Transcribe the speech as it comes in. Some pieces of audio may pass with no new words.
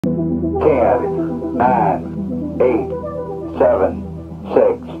10, 9, 8, 7, 6,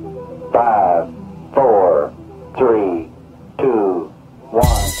 5, 4, 3, 2, 1.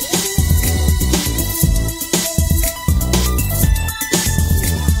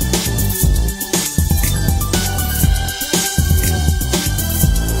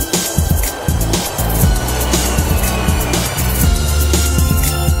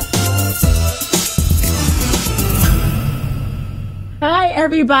 Hi,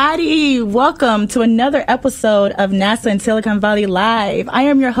 everybody. Welcome to another episode of NASA in Silicon Valley Live. I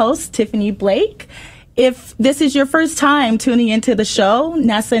am your host, Tiffany Blake. If this is your first time tuning into the show,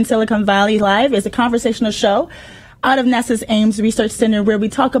 NASA in Silicon Valley Live is a conversational show out of NASA's Ames Research Center where we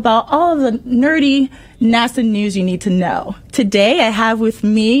talk about all of the nerdy NASA news you need to know. Today, I have with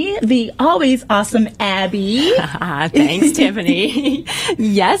me the always awesome Abby. Thanks, Tiffany.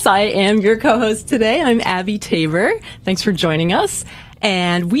 Yes, I am your co-host today. I'm Abby Tabor. Thanks for joining us.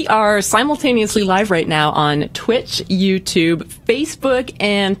 And we are simultaneously live right now on Twitch, YouTube, Facebook,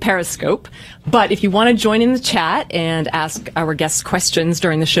 and Periscope. But if you want to join in the chat and ask our guests questions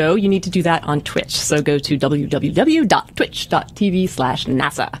during the show, you need to do that on Twitch. So go to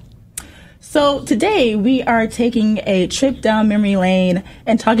www.twitch.tv/NASA. So today we are taking a trip down memory lane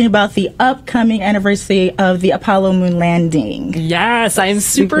and talking about the upcoming anniversary of the Apollo moon landing. Yes, I'm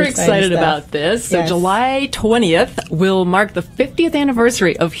super excited about this. So yes. July 20th will mark the 50th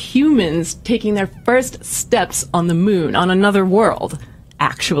anniversary of humans taking their first steps on the moon, on another world.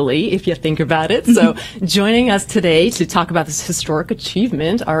 Actually, if you think about it. So joining us today to talk about this historic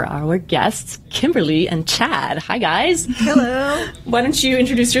achievement are our guests, Kimberly and Chad. Hi, guys. Hello. Why don't you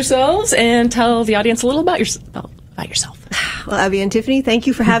introduce yourselves and tell the audience a little about yourself. Well, Abby and Tiffany, thank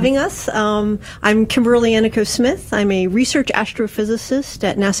you for having us. I'm Kimberly Aniko Smith. I'm a research astrophysicist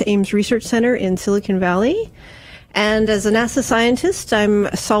at NASA Ames Research Center in Silicon Valley. And as a NASA scientist,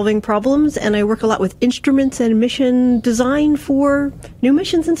 I'm solving problems, and I work a lot with instruments and mission design for new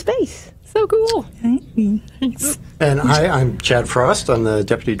missions in space. So cool. Thanks. And hi, I'm Chad Frost. I'm the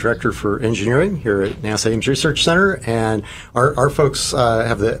Deputy Director for Engineering here at NASA Ames Research Center. And our folks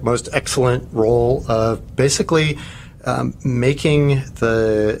have the most excellent role of basically making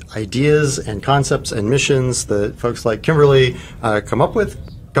the ideas and concepts and missions that folks like Kimberly come up with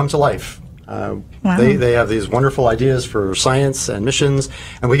come to life. Wow. They have these wonderful ideas for science and missions,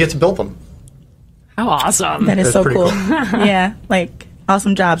 and we get to build them. How awesome. That is so cool. Cool. Yeah, like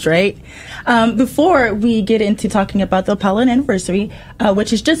awesome jobs, right? Before we get into talking about the Apollo anniversary,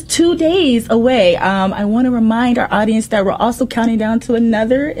 which is just 2 days away, I want to remind our audience that we're also counting down to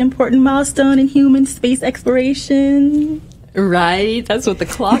another important milestone in human space exploration. Right, that's what the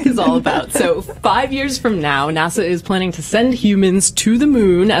clock is all about. So 5 years from now, NASA is planning to send humans to the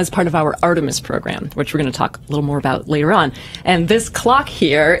moon as part of our Artemis program, which we're going to talk a little more about later on. And this clock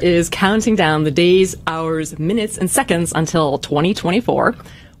here is counting down the days, hours, minutes, and seconds until 2024,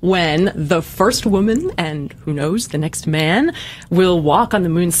 when the first woman, and who knows, the next man, will walk on the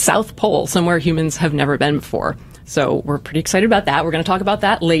moon's south pole, somewhere humans have never been before. So we're pretty excited about that. We're going to talk about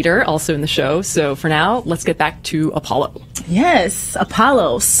that later, also in the show. So for now, let's get back to Apollo. Yes,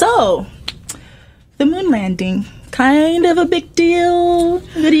 Apollo. So, the moon landing, kind of a big deal.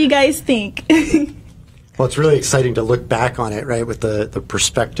 What do you guys think? Well, it's really exciting to look back on it, right, with the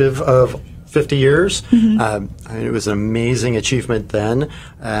perspective of 50 years. Mm-hmm. I mean, it was an amazing achievement then,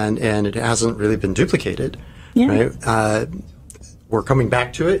 and it hasn't really been duplicated. Yeah. Right? We're coming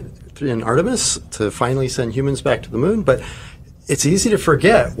back to it in Artemis to finally send humans back to the moon, but it's easy to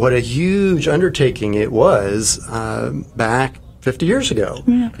forget what a huge undertaking it was back 50 years ago.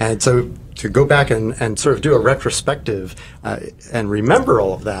 Yeah. And so to go back and sort of do a retrospective and remember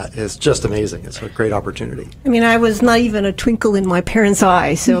all of that is just amazing. It's a great opportunity. I mean, I was not even a twinkle in my parents'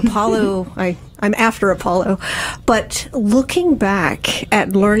 eye, so Apollo, I'm after Apollo. But looking back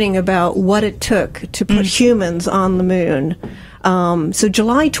at learning about what it took to put humans on the moon, so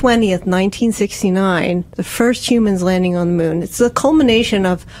July 20th, 1969, the first humans landing on the moon. It's the culmination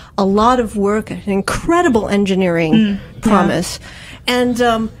of a lot of work, an incredible engineering promise. And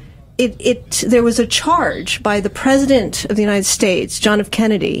there was a charge by the President of the United States, John F.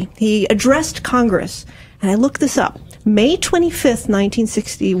 Kennedy. He addressed Congress, and I looked this up, May 25th,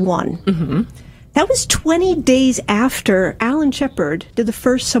 1961. Mm-hmm. That was 20 days after Alan Shepard did the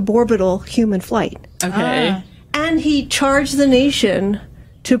first suborbital human flight. Okay. And he charged the nation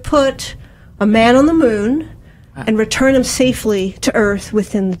to put a man on the moon and return him safely to Earth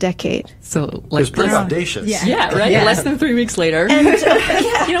within the decade. So, it was pretty audacious. Yeah, right? Yeah. Less than 3 weeks later. And,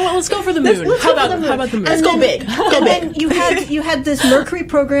 you know what? Let's go for the moon. How about the moon? Let's go big. And then you had this Mercury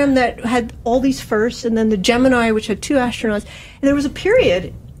program that had all these firsts, and then the Gemini, which had 2 astronauts. And there was a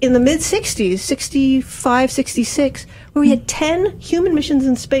period in the mid-60s, 65, 66, where we had 10 human missions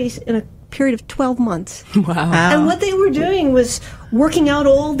in space in a period of 12 months. Wow. And what they were doing was working out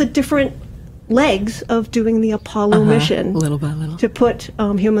all the different legs of doing the Apollo mission. Little by little. To put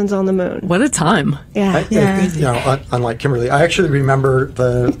humans on the moon. What a time. Yeah. You know, unlike Kimberly, I actually remember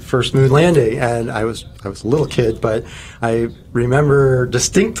the first moon landing, and I was a little kid, but I remember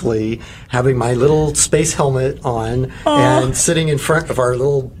distinctly having my little space helmet on and sitting in front of our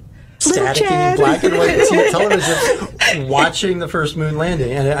little staticky black and white television watching the first moon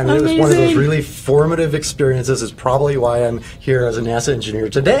landing. And I mean, it was one of those really formative experiences. It's probably why I'm here as a NASA engineer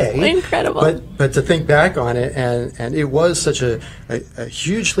today. Incredible. But to think back on it, and it was such a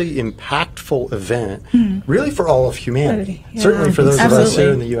hugely impactful event, really for all of humanity. Yeah. Certainly for those of us Absolutely.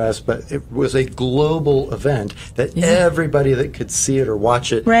 here in the U.S., but it was a global event that everybody that could see it or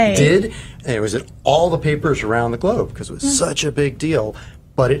watch it did. And it was in all the papers around the globe because it was such a big deal.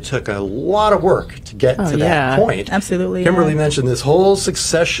 But it took a lot of work to get to that point. Absolutely. Kimberly mentioned this whole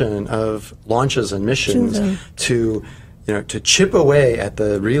succession of launches and missions to chip away at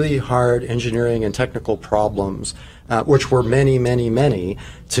the really hard engineering and technical problems, which were many, many, many,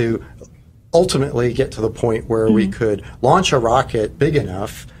 to ultimately get to the point where we could launch a rocket big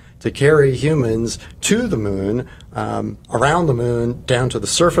enough to carry humans to the moon, around the moon, down to the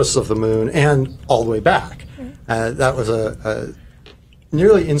surface of the moon, and all the way back. That was a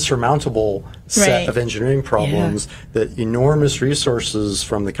nearly insurmountable set of engineering problems that enormous resources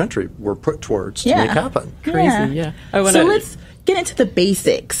from the country were put towards to make happen. Crazy, yeah. So let's get into the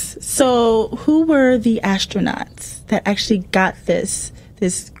basics. So who were the astronauts that actually got this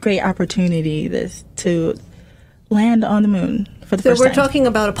great opportunity to land on the moon for the first So we're time? talking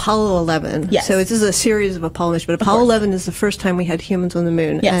about Apollo 11. Yes. So this is a series of Apollo missions, but Apollo 11 is the first time we had humans on the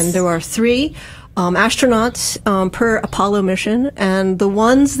moon. Yes. And there are 3 astronauts per Apollo mission, and the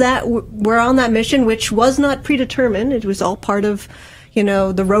ones that were on that mission, which was not predetermined, it was all part of,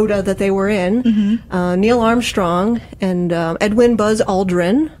 the rota that they were in, Neil Armstrong and Edwin Buzz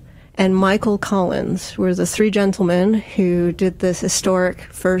Aldrin and Michael Collins were the 3 gentlemen who did this historic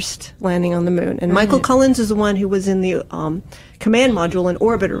first landing on the moon. And Michael Collins is the one who was in the command module in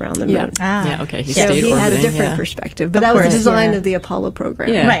orbit around the moon. Yeah, okay. So he had a different perspective, but that was the design of the Apollo program.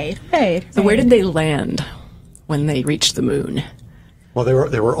 Yeah. Right. So where did they land when they reached the moon? Well,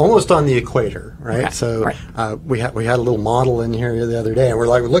 they were almost on the equator, right? Okay, So we had a little model in here the other day, and we're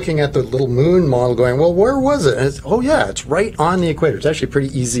looking at the little moon model, going, well, where was it? And it's right on the equator. It's actually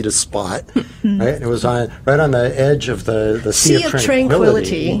pretty easy to spot, right? It was right on the edge of the Sea of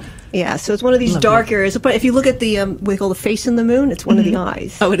Tranquility. Yeah, so it's one of these dark areas. But if you look at the what they call the face in the moon, it's one of the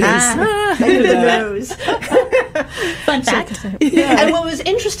eyes. Oh, it is. And the nose. Fun fact. And what was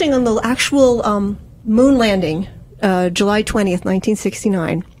interesting on the actual moon landing, July 20th,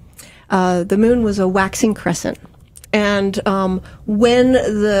 1969, the moon was a waxing crescent. And when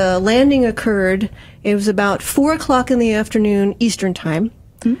the landing occurred, it was about 4 o'clock in the afternoon Eastern time.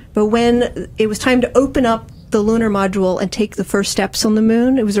 But when it was time to open up the lunar module and take the first steps on the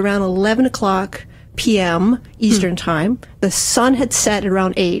moon, it was around 11 o'clock p.m. Eastern time. The sun had set at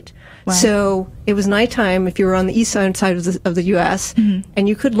around 8. Wow. So it was nighttime if you were on the east side of the U.S., and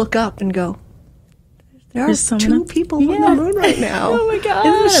you could look up and go, there are 2 people on the moon right now. Oh my God.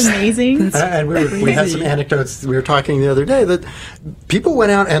 Isn't that amazing? And we had some anecdotes. We were talking the other day that people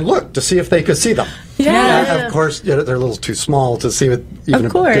went out and looked to see if they could see them. Yeah. Of course, they're a little too small to see with even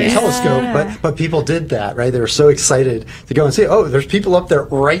Of a course. big telescope, but people did that, right? They were so excited to go and see, there's people up there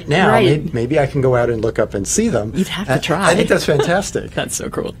right now. Right. Maybe I can go out and look up and see them. You'd have to try. I think that's fantastic. That's so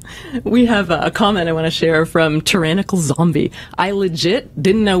cool. We have a comment I want to share from Tyrannical Zombie. I legit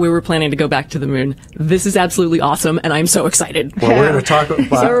didn't know we were planning to go back to the moon. This is absolutely awesome, and I'm so excited. Well, we're going to talk about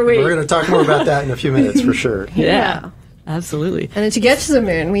So are we. we're going to talk more about that in a few minutes for sure. Yeah, absolutely. And then to get to the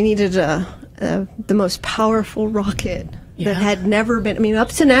moon, we needed the most powerful rocket that had never been. I mean, up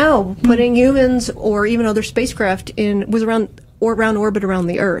to now, putting humans or even other spacecraft was around orbit around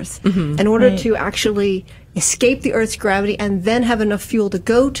the Earth. In order to actually escape the Earth's gravity and then have enough fuel to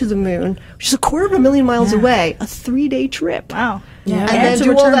go to the moon, which is 250,000 miles away, a 3-day trip. Wow. And then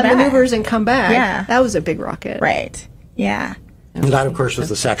do all that maneuvers and come back. Yeah. That was a big rocket. Right. Yeah. And that, of course, was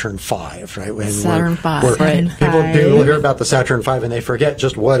the Saturn V, right? When Saturn V, right. Saturn V. People hear about the Saturn V and they forget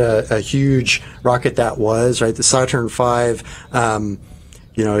just what a huge rocket that was, right? The Saturn V,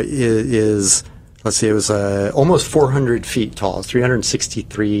 is let's see, it was almost 400 feet tall,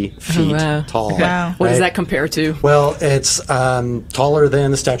 363 feet tall. Wow. What does that compare to? Well, it's taller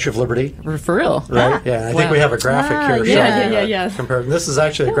than the Statue of Liberty. For real? Right? Yeah, I think we have a graphic here showing yeah. comparison. This is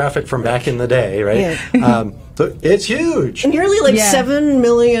actually a graphic from back in the day, right? Yeah. So it's huge. Nearly like Yeah. 7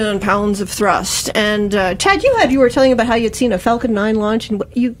 million pounds of thrust. And Chad, you were telling about how you'd seen a Falcon 9 launch and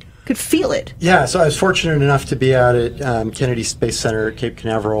you could feel it. Yeah, so I was fortunate enough to be out at Kennedy Space Center at Cape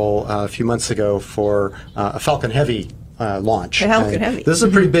Canaveral a few months ago for a Falcon Heavy launch. A Falcon And Heavy. This is a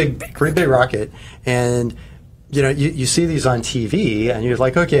pretty big rocket, and you see these on TV, and you're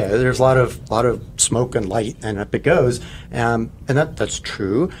like, okay, there's a lot of smoke and light, and up it goes, and that's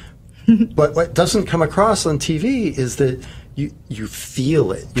true. But what doesn't come across on TV is that you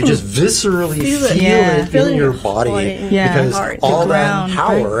feel it. You just viscerally feel it in your body because heart. all The ground, that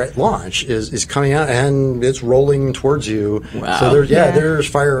power at launch is coming out and it's rolling towards you. Wow. So there's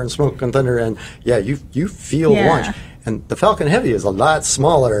fire and smoke and thunder, and you feel launch. And the Falcon Heavy is a lot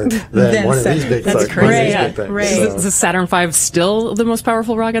smaller than one of these big That's things. One of these great. big things. Right. So- Is the Saturn V still the most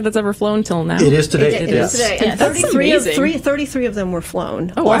powerful rocket that's ever flown till now? It is today. It is today. Yeah, And that's 33 of them were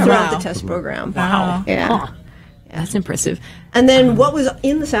flown all wow. throughout Wow. the test program. Wow. Yeah. Huh. That's impressive. And then what was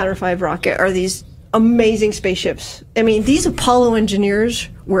in the Saturn V rocket are these amazing spaceships. I mean, these Apollo engineers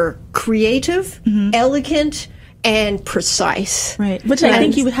were creative, elegant, and precise. Right. Which I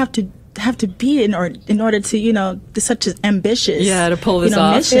think you would have to be in order to, such an ambitious To pull this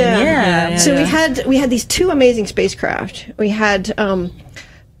off. mission. Yeah. So we had these two amazing spacecraft. We had I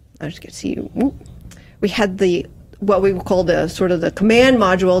just get to see you. We had what we would call the sort of the command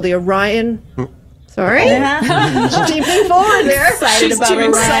module, the Orion. Sorry, jumping forward there. Excited about too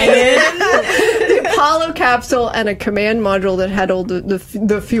Orion. The Apollo capsule and a command module that had all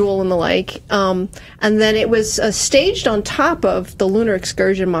the fuel and the like. And then it was staged on top of the lunar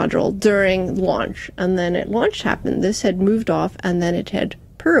excursion module during launch. And then at launch happened, this had moved off and then it had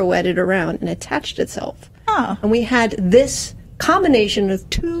pirouetted around and attached itself. Oh. And we had this combination of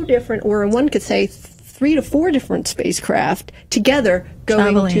two different, or one could say 3 to 4 different spacecraft together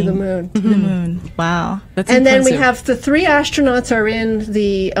going to the moon. To the moon. Wow. That's And then we impressive. have the 3 astronauts are in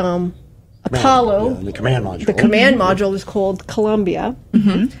the Apollo. Yeah, the command module. The command module is called Columbia.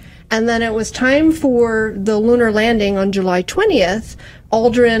 And then it was time for the lunar landing on July 20th.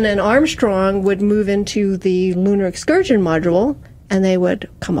 Aldrin and Armstrong would move into the lunar excursion module, and they would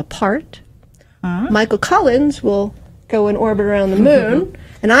come apart. Michael Collins will go in orbit around the moon,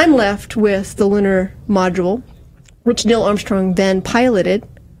 and I'm left with the lunar module, which Neil Armstrong then piloted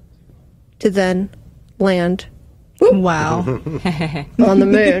to then land Wow. on the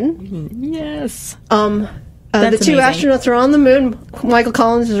moon. Yes. The That's two amazing. astronauts are on the moon. Michael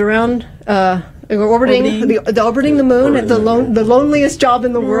Collins is around orbiting the moon at the loneliest job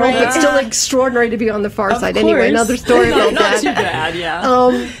in the world, but still extraordinary to be on the far side. Anyway, course. another story about Not too that. bad,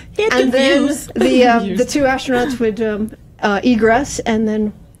 yeah. He had And the then views. the two astronauts would egress and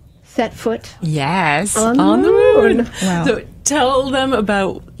then set foot Yes, on the moon. Wow. So tell them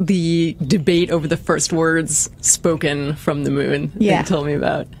about the debate over the first words spoken from the moon that Yeah. you told me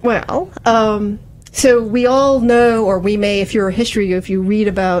about. Well, so we all know, or we may, if you're a history, if you read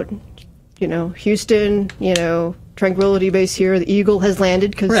about, Houston, Tranquility Base here, the Eagle has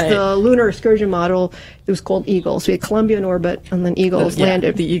landed, because Right. the lunar excursion model, it was called Eagle. So we had Columbia in orbit, and then Eagle has Yeah,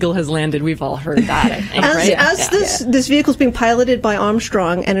 landed. The Eagle has landed. We've all heard that, I think, As, right? as this vehicle is being piloted by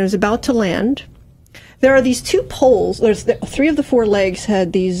Armstrong and it was about to land, there are these two poles. There's 3 of the 4 legs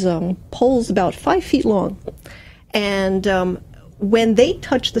had these poles about 5 feet long, and when they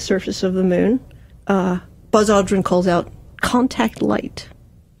touch the surface of the moon, Buzz Aldrin calls out "contact light,"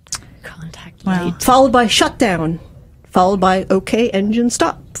 Contact Wow. light. followed by shutdown, followed by "OK, engine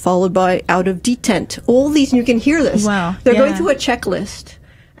stop," followed by "out of detent." All these, you can hear this. Wow. They're going Yeah. through a checklist,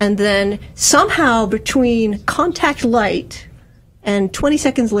 and then somehow between contact light and 20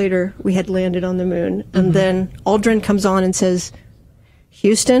 seconds later, we had landed on the moon. And then Aldrin comes on and says,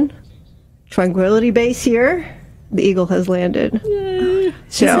 "Houston, Tranquility Base here. The Eagle has landed."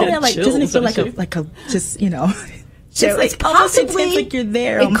 So, Doesn't it feel like chills, a just so it's it's almost possibly intense like you're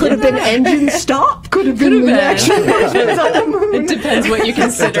there. It could have been engine stop. Could have been the action versions on the moon. It depends what you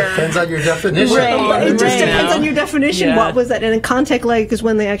consider. Depends on your definition. Right. It just Right. depends on your definition. Yeah. What was that? And in contact light is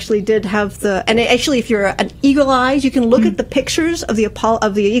when they actually did have the. And actually, if you're an eagle eyes, you can look at the pictures of the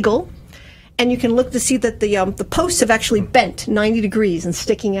Eagle, and you can look to see that the posts have actually bent 90 degrees and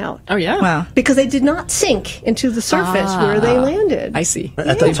sticking out Oh, yeah. Wow. because they did not sink into the surface where they landed. I see.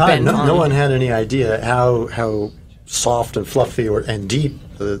 At the They've time, been no on. one had any idea how soft and fluffy and deep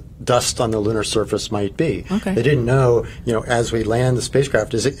the dust on the lunar surface might be. Okay. They didn't know, as we land the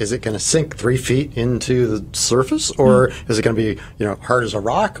spacecraft, is it going to sink 3 feet into the surface, or is it going to be, hard as a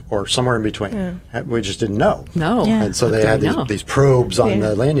rock, or somewhere in between? We just didn't know. No. Yeah. And so they How had could we know? these probes on Yeah.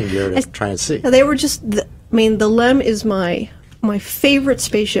 the landing gear to try and see. They were just. The LEM is my my favorite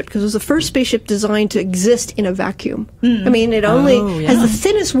spaceship because it was the first spaceship designed to exist in a vacuum. I mean, it only has the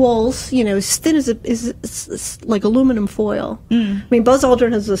thinnest walls, as thin as it's like aluminum foil. I mean, Buzz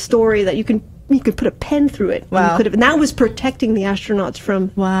Aldrin has a story that you could put a pen through it. Wow. And that was protecting the astronauts from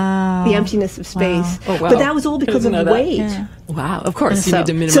the emptiness of space. Oh, wow. But that was all because of weight. Yeah. Wow, of course, you need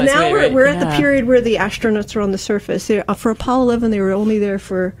to minimize So now weight, right? we're at the period where the astronauts are on the surface. For Apollo 11, they were only there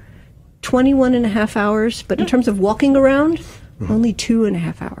for 21 and a half hours, but in terms of walking around, only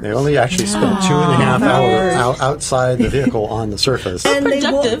 2.5 hours. They only actually spent 2.5 hours outside the vehicle on the surface. And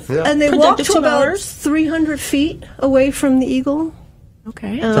they walked to about 300 feet away from the Eagle.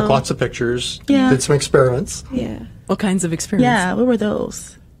 Okay. Took lots of pictures, Yeah. did some experiments. Yeah. What kinds of experiments? Yeah, what were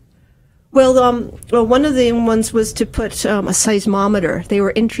those? Well, one of the ones was to put a seismometer. They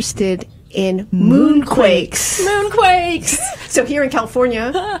were interested in moonquakes. Moonquakes! So here in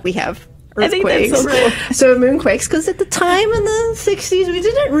California, we have I think earthquakes. that's so cool. So moonquakes, because at the time in the 60s, we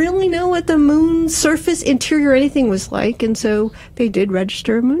didn't really know what the moon's surface, interior, anything was like, and so they did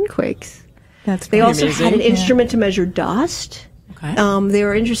register moonquakes. That's They also amazing. had an instrument to measure dust. Okay. They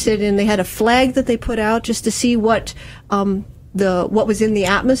were interested in. They had a flag that they put out just to see what was in the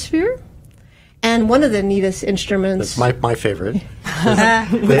atmosphere. And one of the neatest instruments. That's my favorite.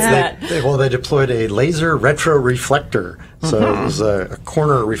 They deployed a laser retroreflector. So it was a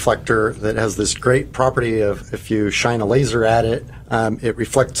corner reflector that has this great property of if you shine a laser at it, it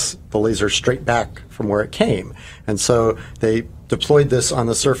reflects the laser straight back from where it came. And so they deployed this on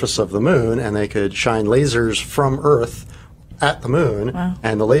the surface of the moon, and they could shine lasers from Earth at the moon,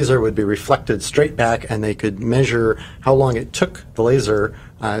 and the laser would be reflected straight back, and they could measure how long it took the laser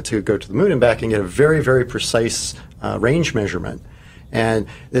to go to the moon and back and get a very, very precise range measurement. And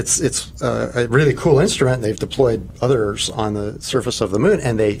it's a really cool instrument. They've deployed others on the surface of the moon,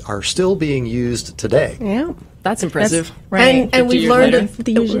 and they are still being used today. Yeah. That's impressive. Right. And we've learned that,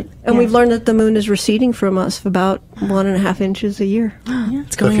 50 years later. we've learned that the moon is receding from us about 1.5 inches a year.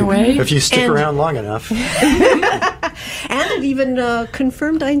 It's going away. If you stick And- around long enough. And it even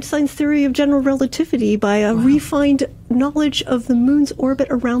confirmed Einstein's theory of general relativity by a refined knowledge of the moon's orbit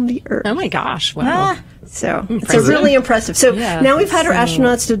around the Earth. Oh my gosh! Wow. So it's a really impressive. So Yeah, now we've had our so-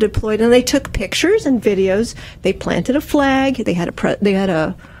 astronauts to deploy, and they took pictures and videos. They planted a flag. They had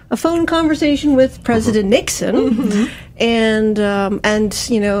a phone conversation with President Nixon, and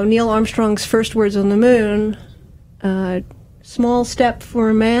Neil Armstrong's first words on the moon: "Small step for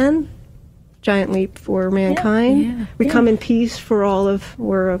a man, giant leap for mankind. We come in peace for all of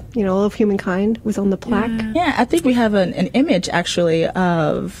all of humankind." Was on the plaque. Yeah, I think we have an image actually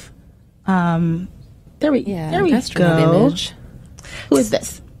of. There we astronaut go. image. Who is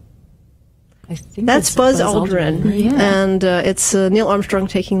this? I think That's it's Buzz Aldrin, Yeah. and it's Neil Armstrong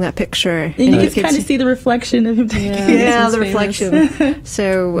taking that picture. And you can kind of see the reflection of him taking Yeah, This the is famous. reflection.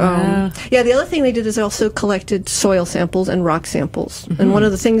 So, the other thing they did is also collected soil samples and rock samples. And one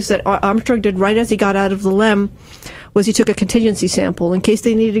of the things that Armstrong did right as he got out of the LEM was he took a contingency sample in case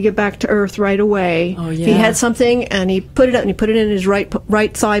they needed to get back to Earth right away. Oh, yeah. He had something, and he put it out, and he put it in his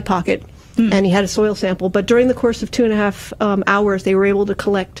right side pocket, and he had a soil sample. But during the course of 2.5 hours, they were able to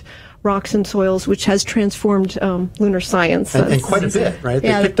collect rocks and soils, which has transformed lunar science. And quite a bit, right?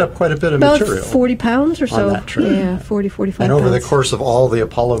 Yeah, They picked up quite a bit of about material. 40 pounds or so. that trip. Yeah, 40, 45 And over the pounds. course of all the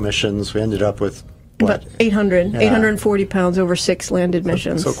Apollo missions, we ended up with, About 840 pounds over 6 landed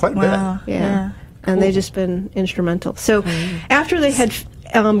missions. So quite a Wow. bit. Yeah. And they've just been instrumental. So after they had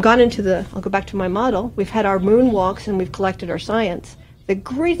gone into I'll go back to my model, we've had our moonwalks and we've collected our science. The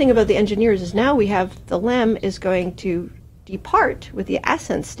great thing about the engineers is now we have the LEM is going to depart with the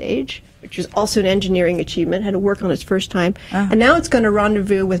ascent stage, which is also an engineering achievement, had to work on its first time. And now it's going to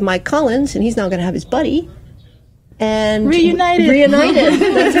rendezvous with Mike Collins, and he's now going to have his buddy. And Reunited.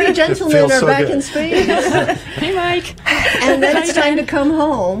 The three gentlemen feels are so back good. in space. Hey, Mike. And then it's time to come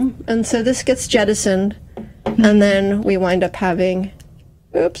home, and so this gets jettisoned, and then we wind up having,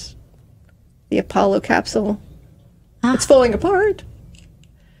 the Apollo capsule. It's falling apart.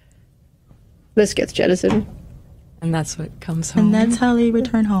 This gets jettisoned, And that's what comes home. And that's how they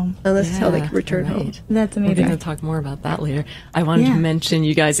return home. and this is how they Yeah, return home. right. That's We're going to amazing. talk more about that later. I wanted Yeah. to mention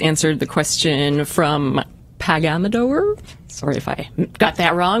you guys answered the question from Pagamador. Sorry if I got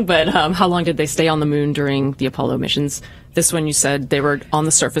that wrong, but how long did they stay on the moon during the Apollo missions? This one you said they were on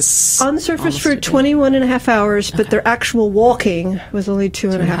the surface. On the surface almost for a day. 21 and a half hours, but their actual walking was only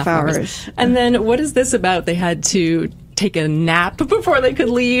 2.5 hours. And then what is this about? They had to take a nap before they could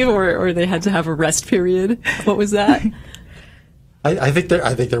leave, or they had to have a rest period. What was that? I think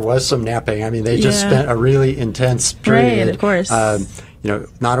there was some napping. I mean, they just Yeah. spent a really intense period. Right, of course.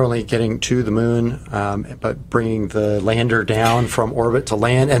 not only getting to the moon, but bringing the lander down from orbit to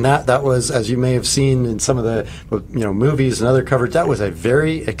land. And that was, as you may have seen in some of the movies and other coverage, that was a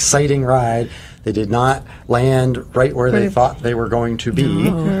very exciting ride. They did not land right where they thought they were going to be.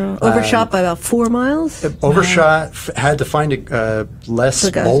 Overshot by about 4 miles? Overshot, had to find a less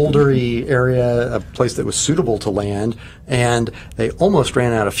bouldery area, a place that was suitable to land, and they almost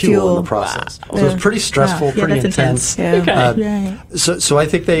ran out of fuel in the process. Wow. So it was pretty stressful, pretty intense. So I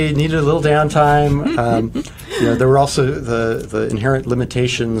think they needed a little downtime. There were also the inherent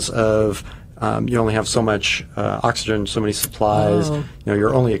limitations of you only have so much oxygen, so many supplies.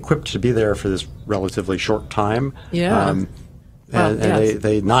 You're only equipped to be there for this relatively short time. They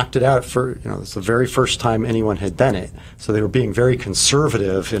knocked it out for, it's the very first time anyone had done it. So they were being very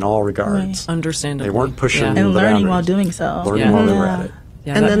conservative in all regards. Understandable. They weren't pushing the and learning boundaries. while doing so. Learning while they were at it.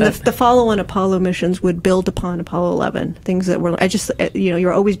 Yeah, and then the follow-on Apollo missions would build upon Apollo 11, things that were,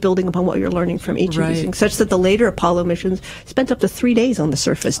 you're always building upon what you're learning from each of these things, such that the later Apollo missions spent up to 3 days on the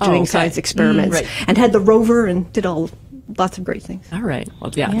surface doing science experiments and had the rover and did lots of great things. All right.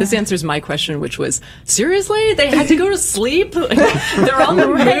 Well, this answers my question, which was, seriously? They had to go to sleep? They're on the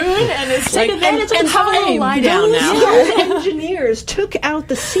moon? And it's Take advantage of time. Lie down now. Those engineers took out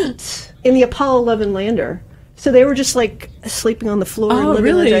the seats in the Apollo 11 lander. So they were just like sleeping on the floor. Oh, and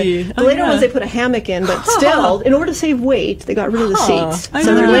really? The later ones, they put a hammock in, but still, in order to save weight, they got rid of the seats. I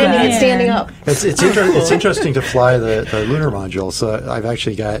So they're know landing that. and standing up. It's interesting to fly the lunar module. So I've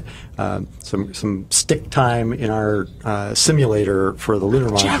actually got some stick time in our simulator for the lunar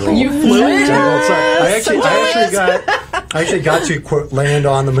module. You flew it? I actually got to quote land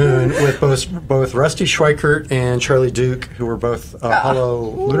on the moon with both Rusty Schweikert and Charlie Duke, who were both Apollo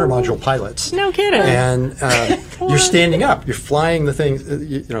lunar module pilots. No kidding. And you're standing up. You're flying the thing.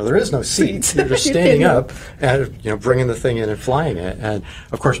 There is no seats. You're just standing up and bringing the thing in and flying it. And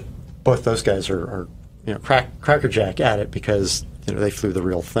of course, both those guys are crackerjack at it because they flew the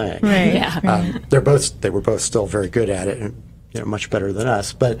real thing. Right. Yeah. They were both still very good at it, and much better than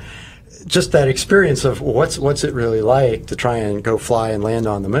us. But just that experience of what's it really like to try and go fly and land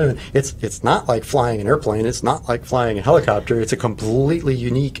on the moon. It's not like flying an airplane. It's not like flying a helicopter. It's a completely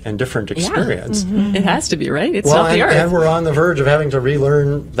unique and different experience. It has to be, right? It's not the Earth. And we're on the verge of having to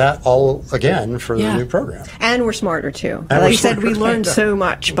relearn that all again for the new program. And we're smarter too. And like you said, we learned so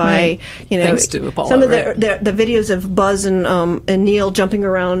much by Thanks to Apollo, some of the videos of Buzz and Neil jumping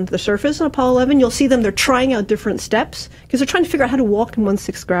around the surface on Apollo 11. You'll see them; they're trying out different steps because they're trying to figure out how to walk in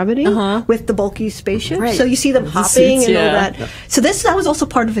 1/6 gravity with the bulky spaceship. Right. So you see them hopping suits, and all that. Yeah. So that was also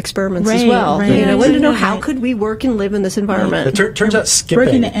part of experiments as Right, well. right. Wanted to know how could we work and live in this environment. It turns out skipping.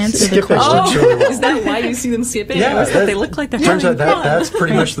 Working to answer the question. works really well. Is that why you see them skipping? Yeah, They look like they're turns having out fun. that's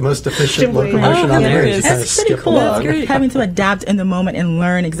pretty much the most efficient Simply. locomotion on the moon. hilarious. You kind of That's pretty skip cool. along. great. Having to adapt in the moment and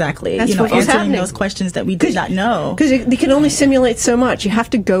learn exactly, That's what was answering happening. those questions that we did not know. Because you can only simulate so much. You have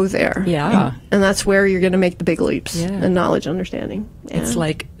to go there. Yeah. And that's where you're going to make the big leaps Yeah. in knowledge and understanding. It's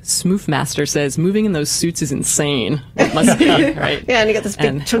like Smooth Master says, moving in those suits is insane. It must be, right? Yeah, and you got this big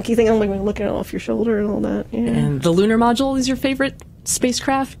And- chunky thing looking off your shoulder and all that. Yeah. And the lunar module is your favorite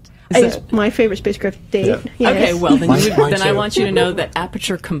spacecraft? It's my favorite spacecraft date. Yeah. Yes. Okay, well, then, Mine then I too. want you to know that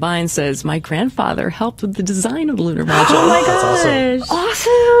Aperture Combined says, my grandfather helped with the design of the lunar module. Oh my That's gosh!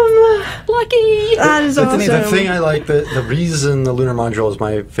 Awesome! Lucky! That is awesome. The thing I like, the reason the lunar module is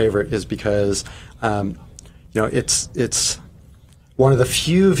my favorite is because, it's one of the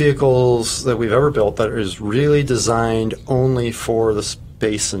few vehicles that we've ever built that is really designed only for the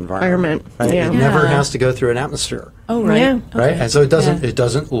space environment. Right? Yeah. It never has to go through an atmosphere. Oh, right. Yeah. Right, and so it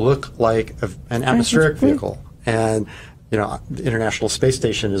doesn't look like an atmospheric vehicle. And the International Space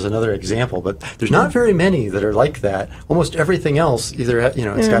Station is another example, but there's not very many that are like that. Almost everything else either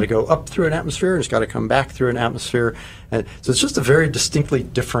it's got to go up through an atmosphere, and it's got to come back through an atmosphere, and so it's just a very distinctly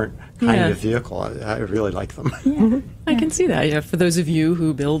different kind of vehicle. I really like them. I can see that. Yeah, for those of you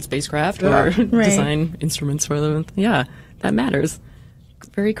who build spacecraft or design instruments for them, that matters.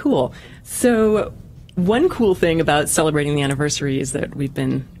 Very cool. So, one cool thing about celebrating the anniversary is that we've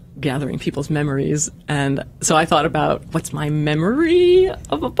been gathering people's memories, and so I thought about what's my memory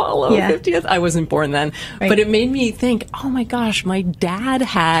of Apollo 50th. I wasn't born then, but it made me think, oh my gosh, my dad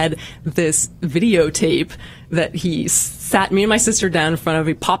had this videotape that he sat me and my sister down in front of.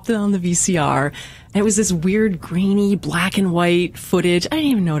 He popped it on the VCR, and it was this weird grainy black and white footage. I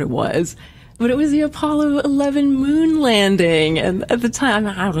didn't even know what it was. But it was the Apollo 11 moon landing. And at the time,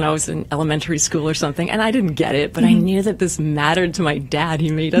 I don't know, I was in elementary school or something, and I didn't get it, but I knew that this mattered to my dad.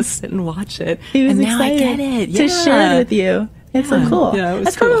 He made us sit and watch it. He was and now excited I get it. to share it with you. It's so cool. Yeah, it was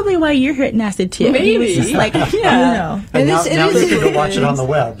That's cool. probably why you're here at NASA too. Maybe. He was just like, Yeah. you know. And now, it now is- they can go watch it on the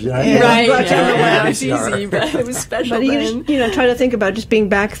web. You know? Right, Watch it on the yeah, web. it's easy, but it was special But you then. just, try to think about just being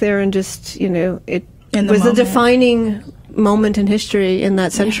back there and just, it In the was moment. a defining moment in history in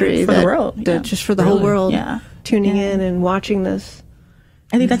that century. for the that- world, that yeah. just for the whole world. Yeah. Tuning in and watching this.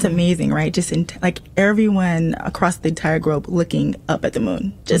 I think that's amazing, right? Just like everyone across the entire globe looking up at the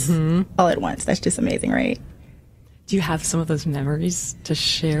moon, just all at once. That's just amazing, right? Do you have some of those memories to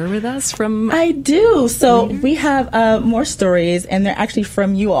share with us from? I do. So we have more stories, and they're actually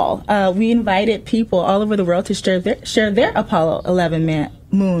from you all. We invited people all over the world to share their Apollo 11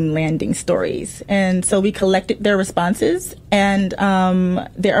 moon landing stories, and so we collected their responses, and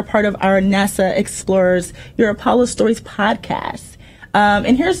they're a part of our NASA Explorers Your Apollo Stories podcast.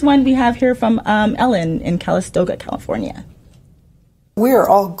 And here's one we have here from Ellen in Calistoga, California. We are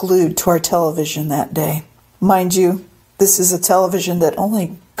all glued to our television that day. Mind you, this is a television that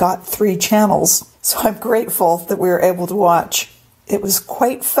only got 3 channels, so I'm grateful that we were able to watch. It was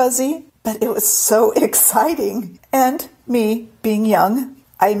quite fuzzy, but it was so exciting. And me, being young,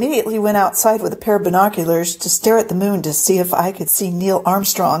 I immediately went outside with a pair of binoculars to stare at the moon to see if I could see Neil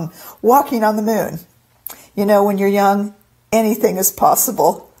Armstrong walking on the moon. You know, when you're young, anything is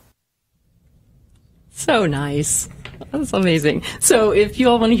possible. So nice. That's amazing. So if you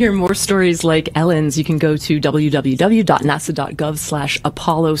all want to hear more stories like Ellen's, you can go to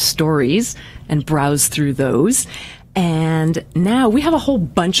www.nasa.gov/Apollo stories and browse through those. And now we have a whole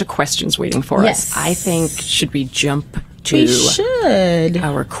bunch of questions waiting for Yes. us. I think, should we jump to We should.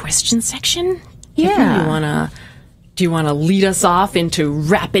 our question section? Yeah. Do you want to lead us off into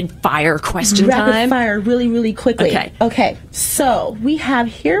rapid fire question Rapid time? fire, really, really quickly. Okay. So we have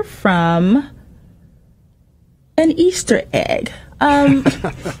here from an Easter egg. I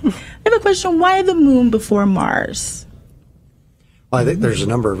have a question. Why the moon before Mars? Well, I think there's a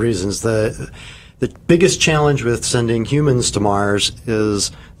number of reasons. The biggest challenge with sending humans to Mars is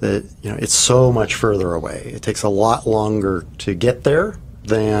that it's so much further away. It takes a lot longer to get there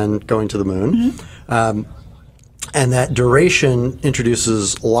than going to the moon. And that duration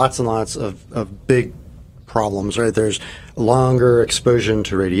introduces lots and lots of big problems, right? There's longer exposure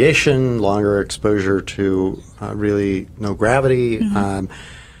to radiation, longer exposure to really no gravity,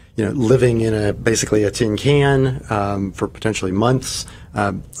 living in basically a tin can for potentially months,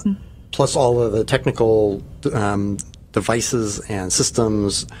 plus all of the technical devices and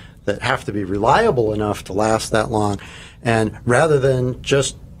systems that have to be reliable enough to last that long. And rather than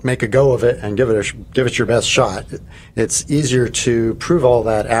just make a go of it and give it your best shot, it's easier to prove all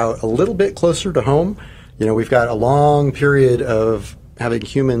that out a little bit closer to home. We've got a long period of having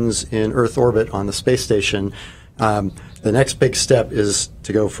humans in Earth orbit on the space station. The next big step is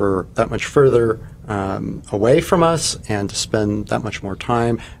to go for that much further away from us and to spend that much more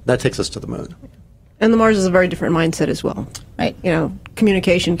time. That takes us to the moon. And the Mars is a very different mindset as well. Right.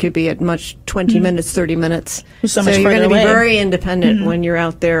 Communication could be at much 20 minutes, 30 minutes. So much you're further going to be away. very independent when you're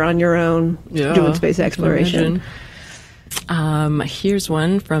out there on your own doing space I can exploration. imagine. Here's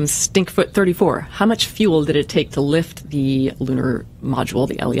one from Stinkfoot34. How much fuel did it take to lift the lunar module,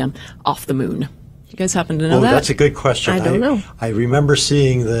 the LEM, off the moon? You guys happen to know that? That's a good question. I don't know. I remember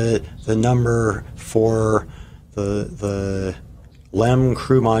seeing the number for the LEM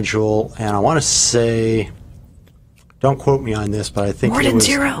crew module, and I want to say, don't quote me on this, but I think More it than was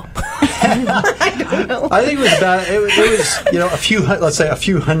 0. I think it was about it was a few, let's say a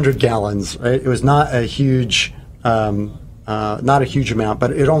few hundred gallons, right? It was not a huge amount,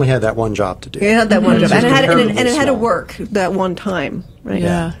 but it only had that one job to do. It had that one Right? job. So And it's it had comparatively to small. work that one time, right?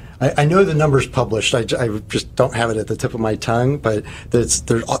 Yeah. I know the numbers published. I just don't have it at the tip of my tongue, but it's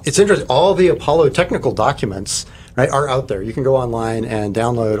interesting. All the Apollo technical documents, right, are out there. You can go online and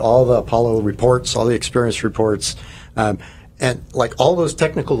download all the Apollo reports, all the experience reports, and like all those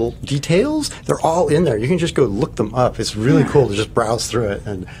technical details, they're all in there. You can just go look them up. It's really cool to just browse through it.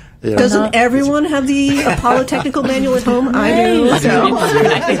 And Doesn't everyone have the Apollo technical manual at home? I do. So.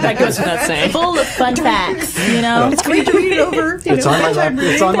 I think that goes without saying. Full of fun facts, It's great to read it over. it's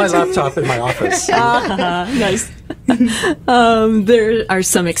on my laptop in my office. Nice. There are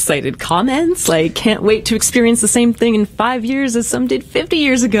some excited comments, like, can't wait to experience the same thing in 5 years as some did 50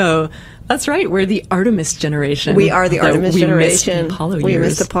 years ago. That's right, we're the Artemis generation. We are the Though Artemis we generation. Missed Apollo We years.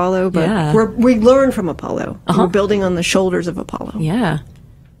 missed Apollo, but Yeah. we learn from Apollo. We're building on the shoulders of Apollo. Yeah.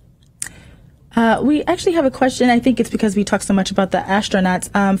 We actually have a question. I think it's because we talk so much about the astronauts.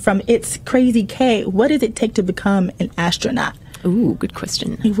 From It's Crazy K. What does it take to become an astronaut? Ooh, good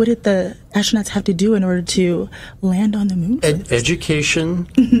question. What did the astronauts have to do in order to land on the moon? Education,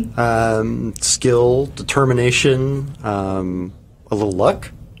 skill, determination, a little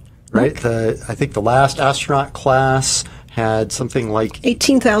luck, right? I think the last astronaut class had something like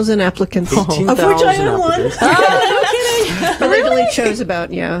 18,000 applicants, 18,000 of which I am one. applicants. No kidding. But they only chose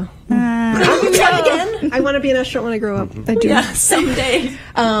about, I'll try again. I want to be an astronaut when I grow up. I do. Yeah, someday.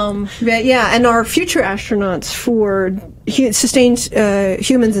 But yeah, and our future astronauts for sustained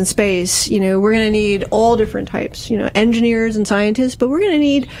humans in space, we're going to need all different types, engineers and scientists, but we're going to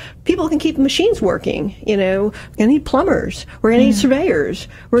need people who can keep machines working, we're going to need plumbers, we're going to need surveyors,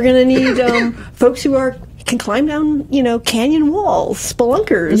 we're going to need folks who can climb down, canyon walls,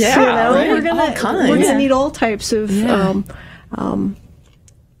 spelunkers, right. We're going to need all types of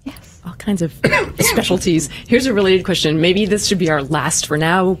all kinds of specialties. Here's a related question. Maybe this should be our last for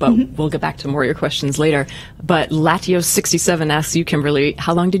now, but we'll get back to more of your questions later. But Latio67 asks you, Kimberly,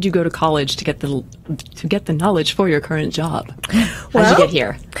 how long did you go to college to get the knowledge for your current job? How'd you get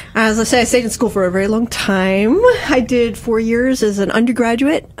here? As I say, I stayed in school for a very long time. I did 4 years as an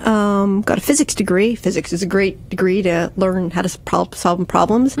undergraduate. Got a physics degree. Physics is a great degree to learn how to solve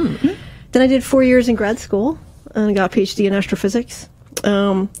problems. Then I did 4 years in grad school and got a PhD in astrophysics.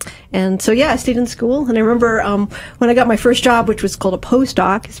 And so, I stayed in school. And I remember when I got my first job, which was called a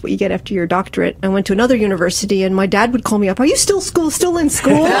postdoc, is what you get after your doctorate. I went to another university, and my dad would call me up, "Are you still in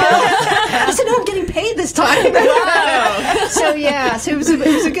school?" I said, "No, I'm getting paid this time." Wow. So it was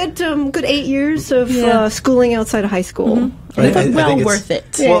a good 8 years of schooling outside of high school. Right. I Well think worth it.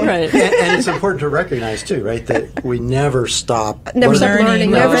 Well, Right. and it's important to recognize too, right, that we never stop Never stop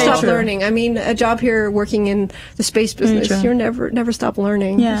learning. No. Never Very stop true. learning. I mean, a job here working in the space business, true. you're never stop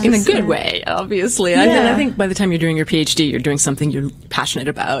learning. Yeah. In a good way, obviously. I think by the time you're doing your PhD, you're doing something you're passionate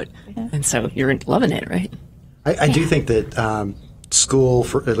about. And so you're loving it, right? I do think that school,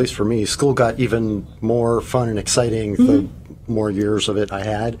 at least for me, school got even more fun and exciting the more years of it I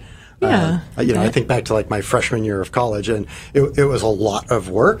had. Yeah. I think back to like my freshman year of college, and it was a lot of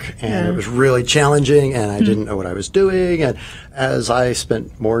work, and it was really challenging, and I didn't know what I was doing. And as I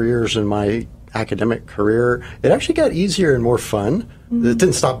spent more years in my academic career, it actually got easier and more fun. It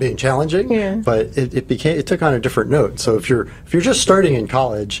didn't stop being challenging, but it took on a different note. So if you're just starting in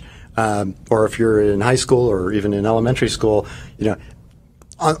college, or if you're in high school or even in elementary school, it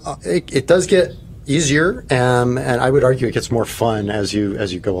does get easier, and I would argue it gets more fun as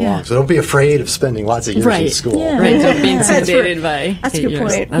you go along. So don't be afraid of spending lots of years in school. Yeah. Right, don't be intimidated by That's a 8 good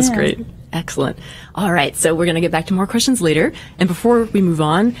years. point. That's great. Excellent. All right, so we're going to get back to more questions later. And before we move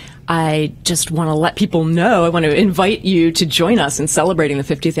on, I just want to let people know, I want to invite you to join us in celebrating the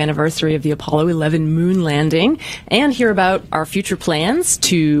 50th anniversary of the Apollo 11 moon landing and hear about our future plans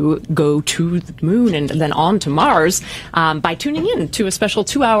to go to the moon and then on to Mars by tuning in to a special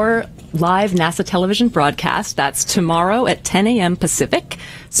 2-hour live NASA television broadcast. That's tomorrow at 10 a.m. Pacific.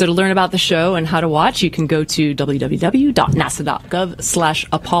 So to learn about the show and how to watch, you can go to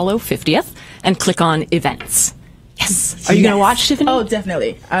www.nasa.gov/Apollo50th and click on events. Yes. Are you going to watch, Tiffany? Oh,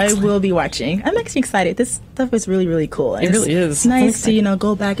 definitely. I will be watching. I'm actually excited. This stuff is really, really cool. And It really is. It's nice to,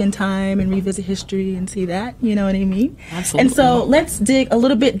 go back in time and revisit history and see that. You know what I mean? Absolutely. And so let's dig a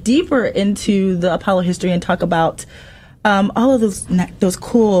little bit deeper into the Apollo history and talk about all of those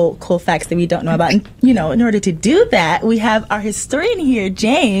cool facts that we don't know about. And, in order to do that, we have our historian here,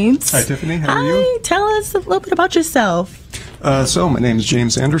 James. Hi, Tiffany. How are you? Tell us a little bit about yourself. So my name is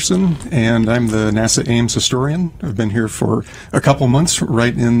James Anderson, and I'm the NASA Ames historian. I've been here for a couple months,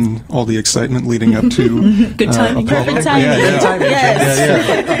 right in all the excitement leading up to Good timing. Apollo. Perfect timing.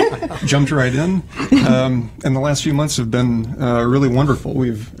 Yes. Jumped right in. And the last few months have been really wonderful.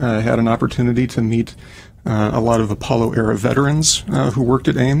 We've had an opportunity to meet a lot of Apollo-era veterans who worked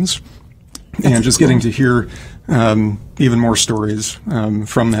at Ames, and just getting to hear even more stories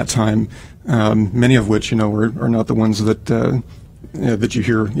from that time, many of which, are not the ones that that you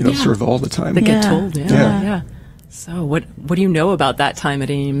hear, sort of all the time. That get Yeah. told, yeah. So what do you know about that time at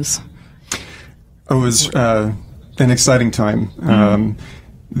Ames? It was an exciting time.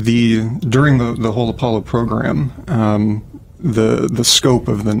 During the whole Apollo program, the scope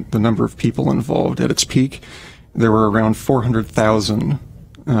of the number of people involved at its peak, there were around 400,000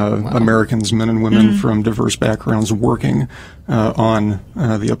 Americans, men and women from diverse backgrounds, working on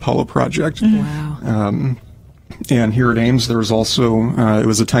the Apollo project. Wow. And here at Ames, there was also, it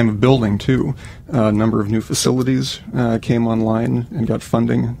was a time of building too. A number of new facilities came online and got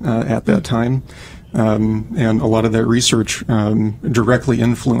funding at that time. And a lot of that research directly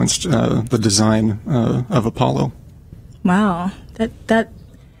influenced the design of Apollo. Wow, that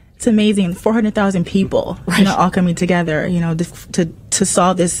It's amazing. 400,000 people, all coming together, to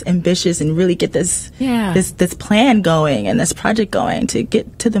solve this ambitious and really get this plan going and this project going to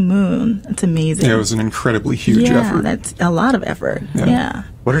get to the moon. It's amazing. Yeah, it was an incredibly huge effort. That's a lot of effort. Yeah.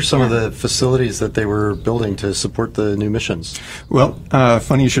 What are some of the facilities that they were building to support the new missions? Well,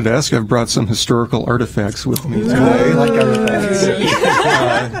 funny you should ask. I've brought some historical artifacts with me today. I like artifacts.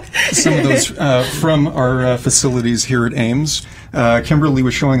 Some of those from our facilities here at Ames. Kimberly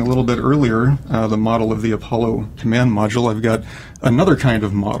was showing a little bit earlier the model of the Apollo command module. I've got another kind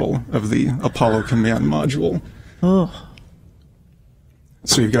of model of the Apollo command module. Oh.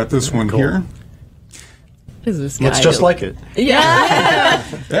 So you've got this one here. Is this guy? Looks just like it. Yeah.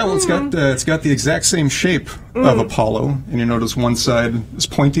 Yeah, well, it's got the exact same shape of Apollo, and you notice one side is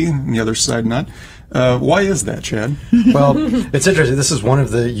pointy and the other side not. Why is that, Chad? Well, it's interesting. This is one of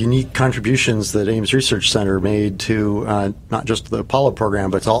the unique contributions that Ames Research Center made to not just the Apollo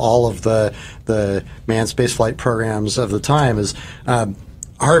program, but to all of the manned spaceflight programs of the time. Is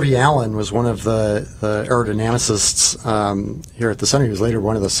Harvey Allen was one of the aerodynamicists here at the center. He was later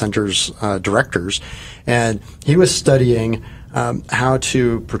one of the center's directors, and he was studying how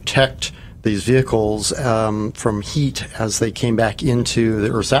to protect these vehicles from heat as they came back into the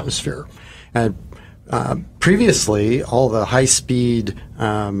Earth's atmosphere. And previously, all the high-speed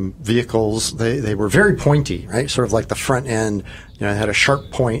vehicles, they were very pointy, right? Sort of like the front end, had a sharp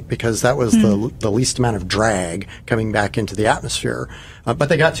point because that was the least amount of drag coming back into the atmosphere. But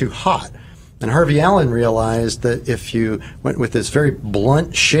they got too hot. And Harvey Allen realized that if you went with this very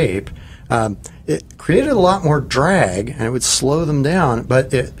blunt shape, it created a lot more drag and it would slow them down,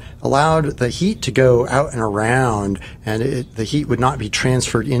 but it allowed the heat to go out and around, and the heat would not be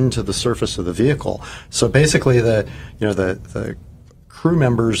transferred into the surface of the vehicle. So basically the crew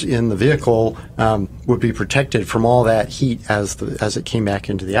members in the vehicle would be protected from all that heat as it came back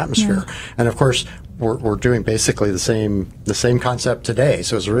into the atmosphere. Yeah. And of course, we're doing basically the same concept today.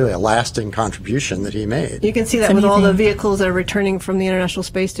 So it's really a lasting contribution that he made. You can see that with all the vehicles that are returning from the International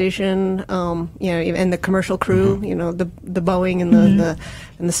Space Station, and the commercial crew. The Boeing and the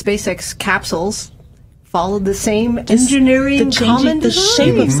SpaceX capsules followed the same engineering common the design.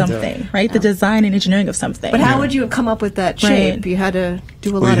 shape of something, right? Yeah. The design and engineering of something. But how would you have come up with that shape? Right. You had to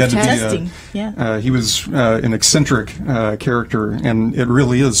do a lot of testing. He was an eccentric character, and it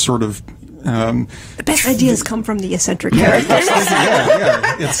really is sort of. The best ideas come from the eccentric characters.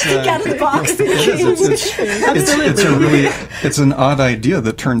 It's out of the box. It's an odd idea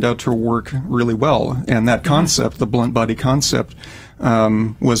that turned out to work really well, and that concept, the blunt body concept,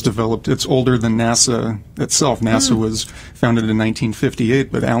 was developed. It's older than NASA itself. NASA was founded in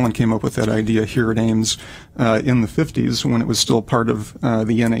 1958, but Allen came up with that idea here at Ames in the 50s when it was still part of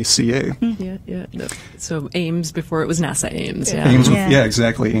the NACA. No. So Ames before it was NASA Ames. Yeah, Ames,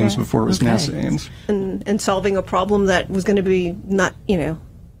 exactly. Ames before it was NASA Ames. And solving a problem that was going to be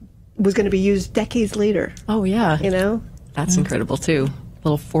was going to be used decades later. Oh yeah. That's incredible too. A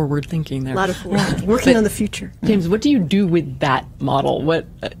little forward thinking there. A lot of forward working on the future. James, what do you do with that model? What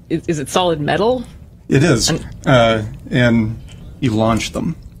is it? Solid metal? It is, and you launch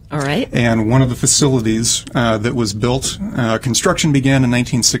them. All right. And one of the facilities that was built, construction began in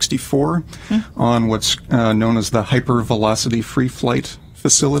 1964 on what's known as the Hypervelocity Free Flight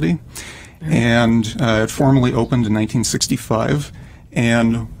Facility, and it formally opened in 1965.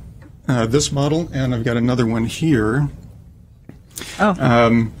 And this model, and I've got another one here.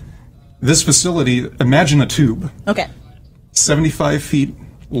 This facility, imagine a tube. Okay. 75 feet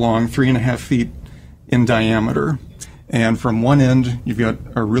long, 3.5 feet in diameter. And from one end, you've got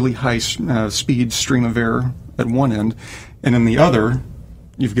a really high speed stream of air at one end. And in the other,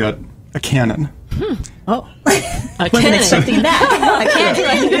 you've got a cannon. Oh. Wasn't expecting that. A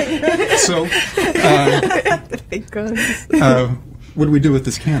cannon. So, what do we do with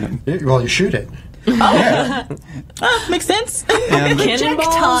this cannon? Well, you shoot it. Makes sense. And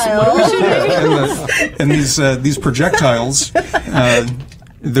these projectiles,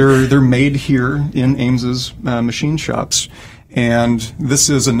 they're made here in Ames's machine shops, and this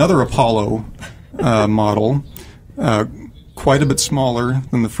is another Apollo model, quite a bit smaller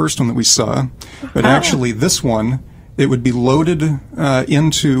than the first one that we saw, but actually this one, it would be loaded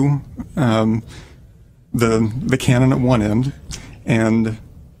into the cannon at one end and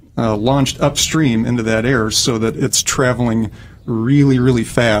launched upstream into that air so that it's traveling really, really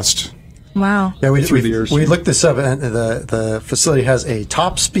fast. Wow. Yeah, through the air. We looked this up, and the facility has a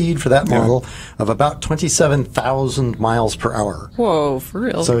top speed for that model of about 27,000 miles per hour. Whoa, for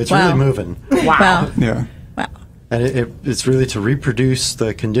real? So it's really moving. Wow. Yeah. Wow. And it's really to reproduce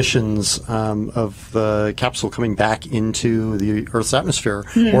the conditions of the capsule coming back into the Earth's atmosphere,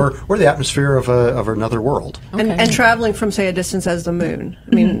 or the atmosphere of another world. Okay. And traveling from, say, a distance as the moon.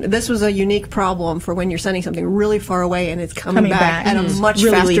 I mean, this was a unique problem for when you're sending something really far away and it's coming back at a much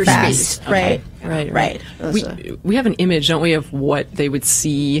really faster fast. speed. Right. We have an image, don't we, of what they would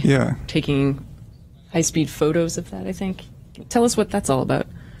see Yeah. taking high-speed photos of that, I think. Tell us what that's all about.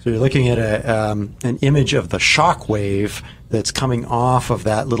 So you're looking at an image of the shock wave that's coming off of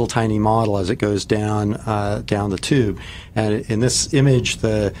that little tiny model as it goes down the tube. And in this image,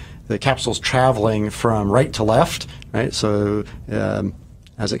 the capsule's traveling from right to left, right? So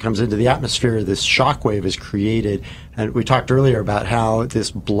as it comes into the atmosphere, this shock wave is created. And we talked earlier about how this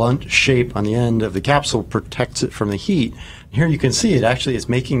blunt shape on the end of the capsule protects it from the heat. Here you can see it actually is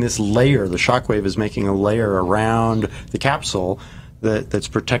making this layer. The shock wave is making a layer around the capsule that's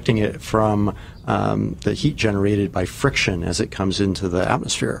protecting it from the heat generated by friction as it comes into the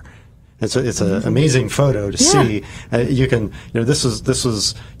atmosphere. It's an amazing photo to see. You can, this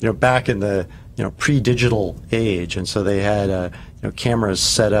was back in the pre-digital age, and so they had cameras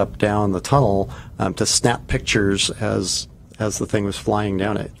set up down the tunnel to snap pictures as the thing was flying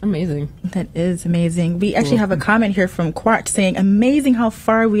down it. Amazing. That is amazing. We actually have a comment here from Quart saying, "Amazing how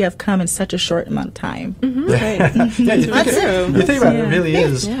far we have come in such a short amount of time." Yeah, you think about it, it really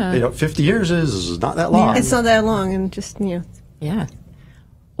is. 50 years is not that long. It's not that long, and just, Yeah.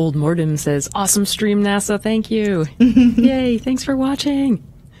 Old Mordem says, "Awesome stream, NASA. Thank you." Yay. Thanks for watching.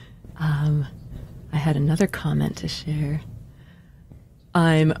 I had another comment to share.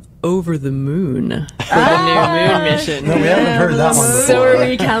 I'm over the moon for the new moon mission. No, we haven't heard that one before. So are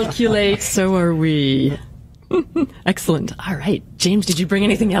we, Calculate. So are we. Excellent. All right. James, did you bring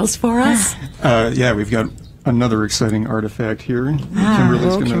anything else for us? Yeah, we've got another exciting artifact here.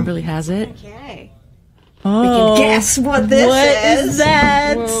 Kimberly's gonna... Kimberly has it. Okay. We can guess what this What is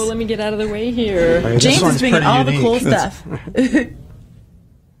that? Whoa, let me get out of the way here. This James one's is bringing pretty all the unique. cool stuff.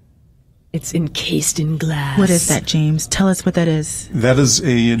 It's encased in glass. What is that, James? Tell us what that is. That is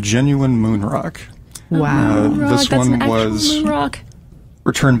a genuine moon rock. Wow. This That's one an actual was moon rock.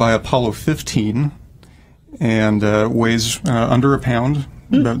 returned by Apollo 15 and weighs under a pound,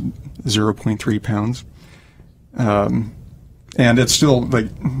 about 0.3 pounds. And it's still like,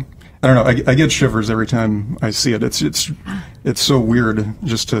 I don't know, I get shivers every time I see it. It's so weird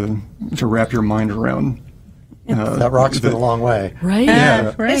just to wrap your mind around. That rock's been a long way. Right?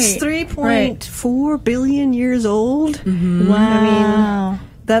 Yeah. Right. It's 3.4 billion years old. Wow. I mean,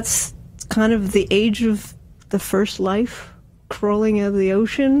 that's kind of the age of the first life crawling out of the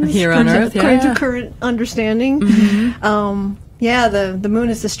ocean. Here on Earth, according yeah. to current understanding. The moon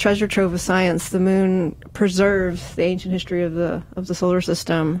is this treasure trove of science. The moon preserves the ancient history of the solar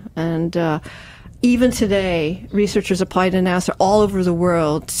system, and even today, researchers apply to NASA all over the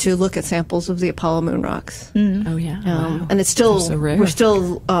world to look at samples of the Apollo moon rocks. Oh, yeah. Wow. And it's still So rare. we're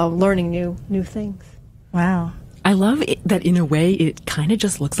still learning new things. Wow. I love it, that in a way it kind of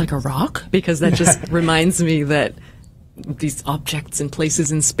just looks like a rock, because that just reminds me that these objects and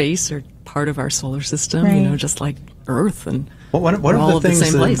places in space are part of our solar system, Right. just like Earth. And Well, one we're all of the things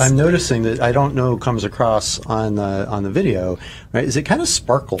same that place. I'm noticing that I don't know comes across on the video, right, is it kind of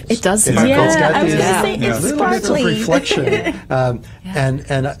sparkles. It does It's sparkle. got I was these going to say, Yeah. it's little bits of sparkly. reflection.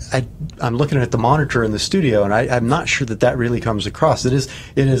 And I'm looking at the monitor in the studio, and I'm not sure that really comes across. It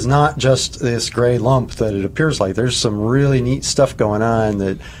is not just this gray lump that it appears like. There's some really neat stuff going on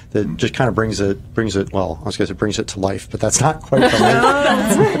that just kind of brings it. Well, I was going to say brings it to life, but that's not quite the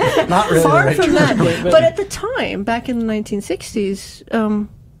right. Not really Far the right from term. that. But at the time, back in the 1960s,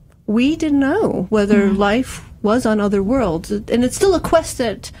 we didn't know whether life was on other worlds. And it's still a quest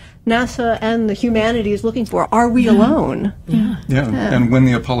that NASA and the humanity is looking for. Are we alone? Yeah, and when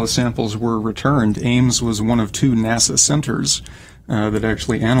the Apollo samples were returned, Ames was one of 2 NASA centers that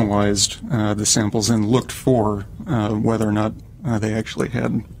actually analyzed the samples and looked for whether or not they actually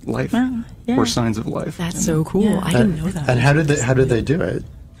had life or signs of life. that's so cool. I didn't know that. And how did they do it?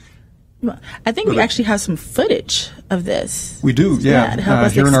 I think we actually have some footage of this. We do, Yeah, to help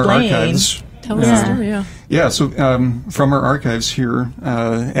us here in our explain. archives. Tell us the story, yeah. Yeah, so from our archives here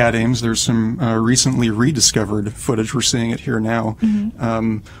at Ames, there's some recently rediscovered footage. We're seeing it here now.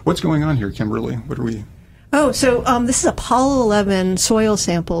 What's going on here, Kimberly? What are we... Oh, so this is Apollo 11 soil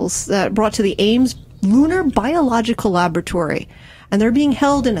samples that brought to the Ames Lunar Biological Laboratory. And they're being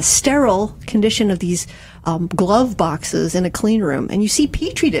held in a sterile condition of these glove boxes in a clean room. And you see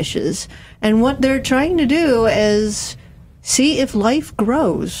petri dishes. And what they're trying to do is see if life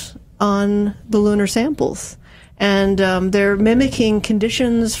grows on the lunar samples. And they're mimicking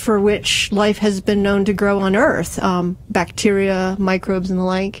conditions for which life has been known to grow on Earth, bacteria, microbes, and the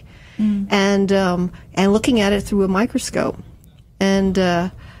like, and looking at it through a microscope. And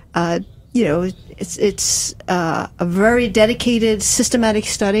it's a very dedicated, systematic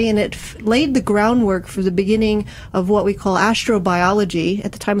study, and it laid the groundwork for the beginning of what we call astrobiology.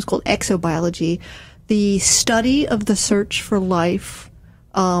 At the time, it was called exobiology, the study of the search for life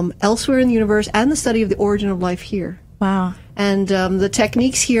elsewhere in the universe, and the study of the origin of life here. Wow. And the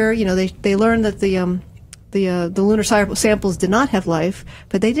techniques here, they learned that the lunar samples did not have life,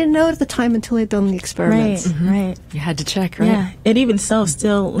 but they didn't know it at the time until they'd done the experiments. Right. You had to check, right? Yeah. It even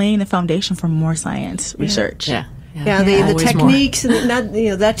still laying the foundation for more science research. Yeah. The techniques and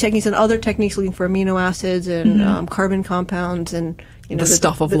that techniques and other techniques looking for amino acids and carbon compounds and the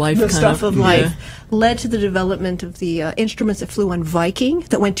stuff of life. The stuff of life led to the development of the instruments that flew on Viking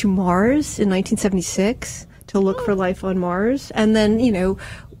that went to Mars in 1976 to look for life on Mars, and then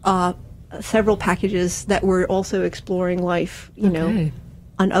several packages that were also exploring life,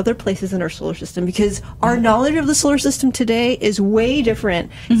 on other places in our solar system, because our knowledge of the solar system today is way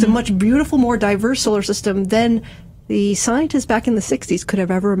different. It's a much beautiful, more diverse solar system than the scientists back in the 60s could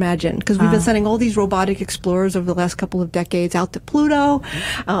have ever imagined, because we've been sending all these robotic explorers over the last couple of decades out to Pluto,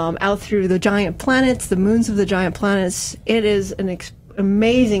 out through the giant planets, the moons of the giant planets. It is an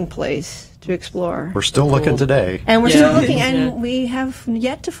amazing place to explore. We're still looking today. And we're still looking, and we have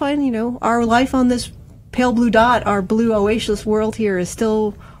yet to find, our life on this pale blue dot, our blue oasis world here is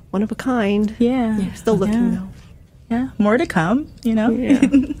still one of a kind. Yeah. Still looking, though. Yeah. More to come, Yeah.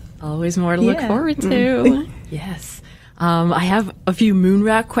 Always more to look forward to. Yes. I have a few moon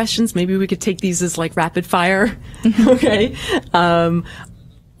rock questions. Maybe we could take these as like rapid fire. Okay.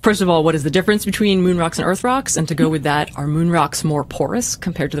 First of all, what is the difference between moon rocks and Earth rocks? And to go with that, are moon rocks more porous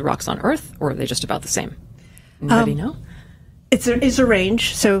compared to the rocks on Earth, or are they just about the same? Anybody know? It's a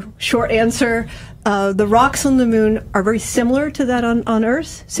range. So short answer, the rocks on the moon are very similar to that on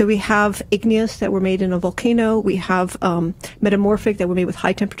Earth. So we have igneous that were made in a volcano. We have metamorphic that were made with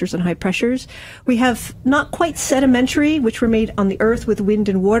high temperatures and high pressures. We have not quite sedimentary, which were made on the Earth with wind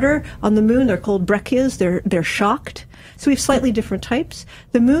and water. On the moon, they're called breccias. They're shocked. So we have slightly different types.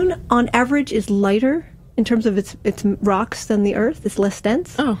 The moon, on average, is lighter in terms of its rocks than the Earth. It's less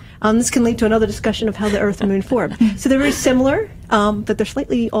dense. This can lead to another discussion of how the Earth and Moon formed. So they're very similar, but they're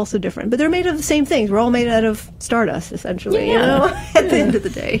slightly also different. But they're made of the same things. We're all made out of stardust, essentially, at the end of the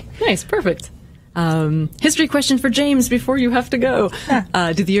day. Nice, perfect. History question for James before you have to go.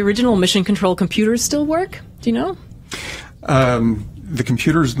 Do the original mission control computers still work? Do you know? The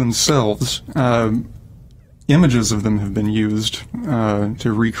computers themselves, images of them have been used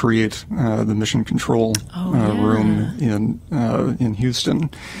to recreate the mission control room in Houston,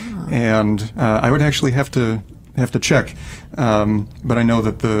 and I would actually have to check, but I know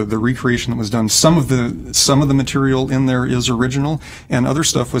that the recreation that was done, some of the material in there is original, and other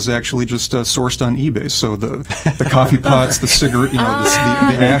stuff was actually just sourced on eBay. So the coffee pots, the cigarette, the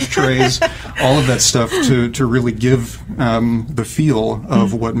ashtrays, all of that stuff to really give the feel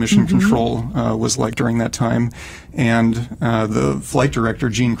of what mission control was like during that time. And the flight director,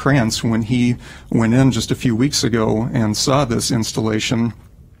 Gene Kranz, when he went in just a few weeks ago and saw this installation,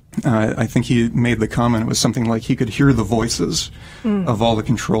 I think he made the comment, it was something like he could hear the voices of all the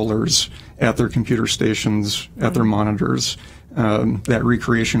controllers at their computer stations, at their monitors. That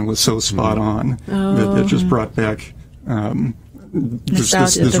recreation was so spot on that it just brought back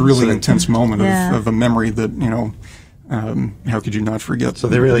this really intense moment of a memory that, how could you not forget? So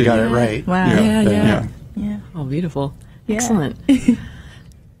they really got it right. Wow. Yeah. Oh, beautiful. Yeah. Excellent.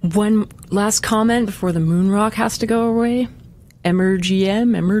 One last comment before the moon rock has to go away.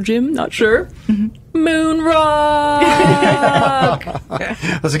 Emergim, not sure. Moon rock!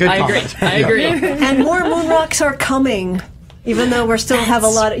 That's a good comment. I agree. And more moon rocks are coming, even though we're still have a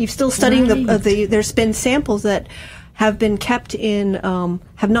lot. You're still studying there's been samples that have been kept in,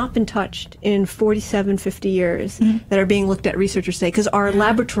 have not been touched in 47, 50 years that are being looked at, researchers say, because our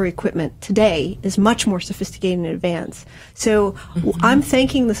laboratory equipment today is much more sophisticated and advanced. So I'm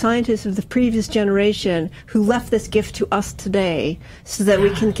thanking the scientists of the previous generation who left this gift to us today so that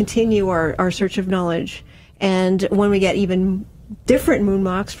we can continue our search of knowledge. And when we get even different moon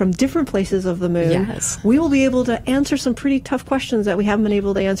rocks from different places of the moon, we will be able to answer some pretty tough questions that we haven't been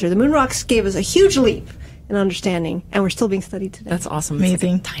able to answer. The moon rocks gave us a huge leap and understanding, and we're still being studied today. That's awesome. It's like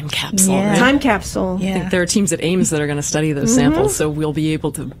Amazing. a time capsule. Yeah. Right? Time capsule. I think there are teams at Ames that are going to study those samples, so we'll be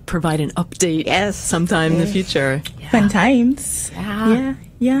able to provide an update sometime in the future. Fun times.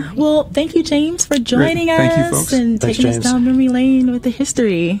 Yeah. Well, thank you, James, for joining us Thank you, folks. and Thanks, taking us James. down memory lane with the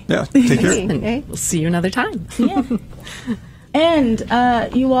history. Yeah, take care. Okay. We'll see you another time. And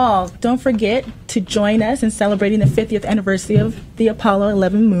you all, don't forget to join us in celebrating the 50th anniversary of the Apollo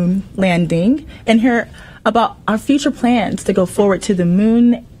 11 moon landing and hear about our future plans to go forward to the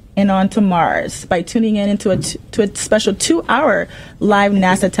moon and on to Mars by tuning in into to a special 2-hour live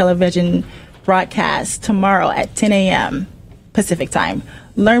NASA television broadcast tomorrow at 10 a.m. Pacific time.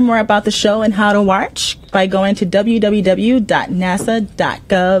 Learn more about the show and how to watch by going to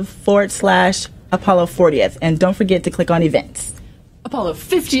www.nasa.gov/Apollo 40th. And don't forget to click on events. Apollo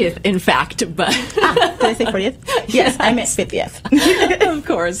 50th, in fact, but Did I say 40th? Yes, I meant 50th. of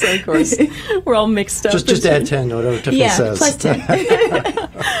course. We're all mixed up. Just add 10 to whatever Tiffany says. plus 10.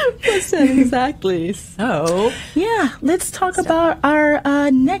 Plus 10, exactly. So, Yeah, let's talk about our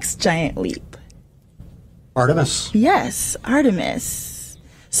next giant leap. Artemis. Yes, Artemis.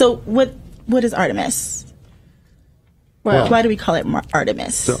 So what is Artemis? Well- Why do we call it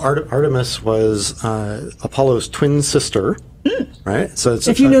Artemis? So Artemis was Apollo's twin sister, right? So it's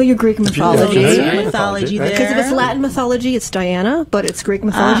If you know your Greek mythology. If you know your Greek Greek mythology right? there. Because if it's Latin mythology, it's Diana, but it's Greek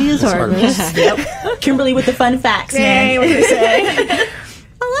mythology is It's Artemis. Kimberly with the fun facts, Hey, man. what do you say?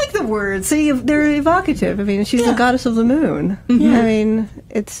 I like the words. See, they're evocative. I mean, she's the goddess of the moon. I mean,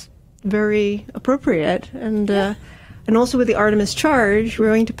 it's very appropriate. And also with the Artemis charge, we're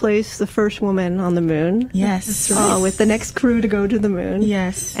going to place the first woman on the moon. Yes. With the next crew to go to the moon.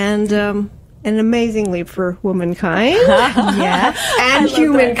 Yes. And an amazing leap for womankind Yeah. and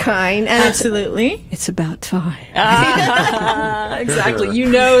humankind. And Absolutely. it's about time. exactly. You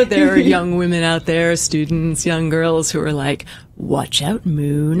know, there are young women out there, students, young girls who are like, watch out,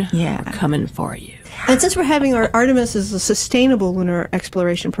 moon. Yeah. We're coming for you. And since we're having our Artemis is a sustainable lunar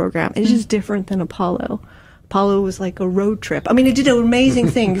exploration program, it's just different than Apollo. Apollo was like a road trip. I mean, it did amazing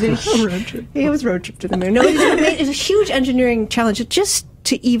things. It was road trip to the moon. No, it's a huge engineering challenge. Just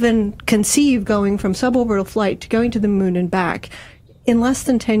to even conceive going from suborbital flight to going to the moon and back in less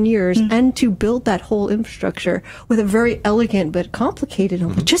than 10 years, and to build that whole infrastructure with a very elegant but complicated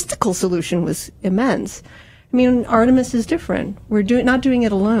and logistical solution was immense. I mean, Artemis is different. We're not doing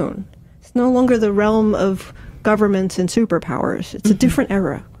it alone. It's no longer the realm of governments and superpowers. It's a different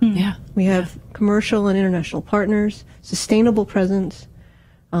era. Yeah. We have commercial and international partners, sustainable presence,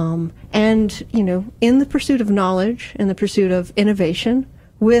 and, in the pursuit of knowledge, in the pursuit of innovation,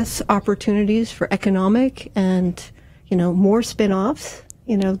 with opportunities for economic and, more spin-offs.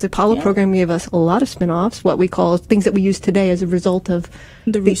 The Apollo program gave us a lot of spin-offs, what we call things that we use today as a result of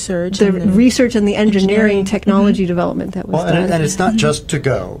The research. the and research and the engineering technology development that was Well, done. and it's not just to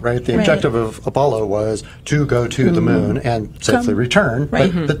go, right? The objective of Apollo was to go to the moon and safely return,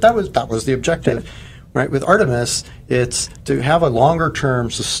 but that was the objective, right? With Artemis, it's to have a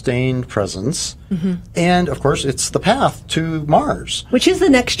longer-term sustained presence, and of course, it's the path to Mars. Which is the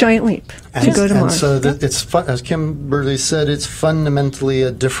next giant leap to go to Mars. So it's fun, as Kimberly said, it's fundamentally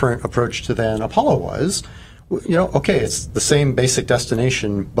a different approach to than Apollo was. Okay, it's the same basic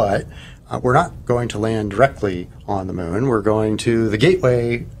destination, but we're not going to land directly on the moon. We're going to the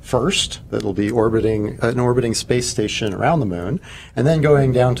Gateway first. That'll be orbiting an orbiting space station around the moon, and then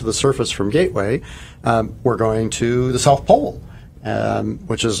going down to the surface from Gateway. We're going to the South Pole,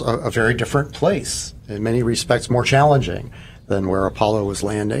 which is a very different place, in many respects more challenging than where Apollo was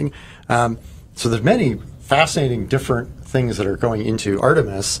landing. So there's many fascinating different things that are going into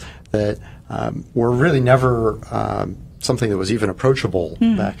Artemis that were really never something that was even approachable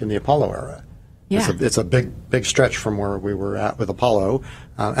back in the Apollo era. Yeah. It's a big stretch from where we were at with Apollo.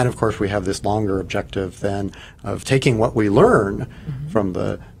 And of course, we have this longer objective then of taking what we learn from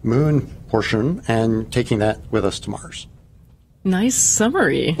the moon portion and taking that with us to Mars. Nice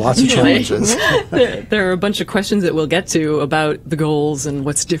summary. Lots of challenges. There are a bunch of questions that we'll get to about the goals and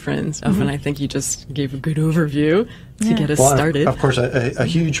what's different and stuff, and I think you just gave a good overview to get us started. Of course, a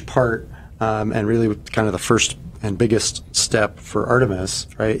huge part, and really kind of the first and biggest step for Artemis,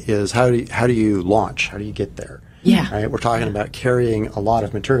 right, is how do you launch? How do you get there? Yeah. Right. We're talking about carrying a lot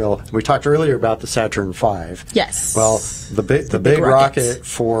of material. We talked earlier about the Saturn V. Yes. Well, the big rockets. rocket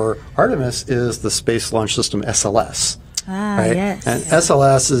for Artemis is the Space Launch System SLS. Right? Yes. And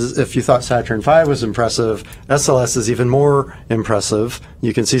SLS is, if you thought Saturn V was impressive, SLS is even more impressive.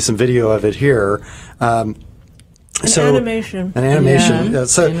 You can see some video of it here. Animation. An animation. Yeah.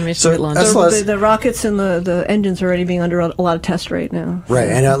 So Animation at launch. SLS, The rockets and the engines are already being under a lot of tests right now. right,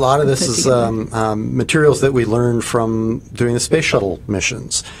 and a lot of this Put is together. materials that we learned from doing the space shuttle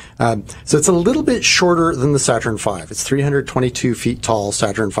missions. So it's a little bit shorter than the Saturn V. It's 322 feet tall.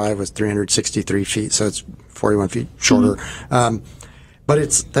 Saturn V was 363 feet, so it's 41 feet shorter.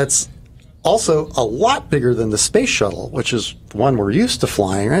 But that's also a lot bigger than the space shuttle, which is the one we're used to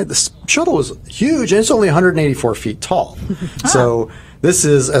flying, right? The shuttle was huge, and it's only 184 feet tall. So this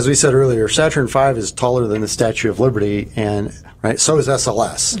is, as we said earlier, Saturn V is taller than the Statue of Liberty, and right, so is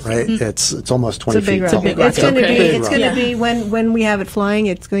SLS, right? It's almost 20 feet tall. It's going to be. Big It's going to rocket. be when we have it flying.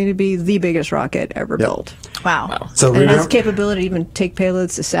 It's going to be the biggest rocket ever built. Wow. So And it has remember, capability to even take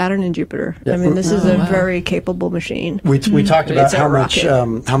payloads to Saturn and Jupiter. I mean, this is a very capable machine. we talked about It's a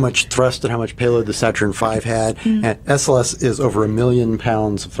how much thrust and how much payload the Saturn V had, and SLS is over 1 million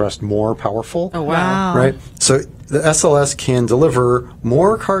pounds of thrust more powerful. Oh, wow. Right? So the SLS can deliver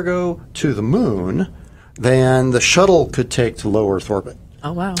more cargo to the moon than the shuttle could take to low Earth orbit.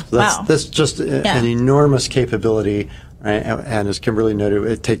 Oh, wow. So that's just an enormous capability, right? And as Kimberly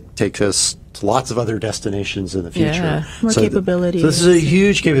noted, it takes us to lots of other destinations in the future. Yeah. More capabilities. So this is a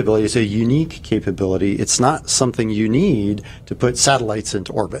huge capability. It's a unique capability. It's not something you need to put satellites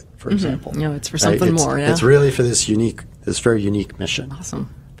into orbit, for example. No, it's for something more, yeah. It's really for this very unique mission.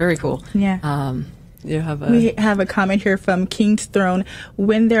 Awesome. Very cool. Yeah. You have We have a comment here from King's Throne.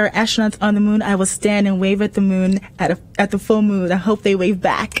 When there are astronauts on the moon, I will stand and wave at the moon at the full moon. I hope they wave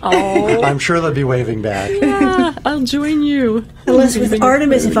back. Oh, I'm sure they'll be waving back. yeah, I'll join you. Unless with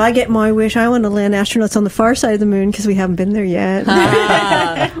Artemis, if I get my wish, I want to land astronauts on the far side of the moon because we haven't been there yet.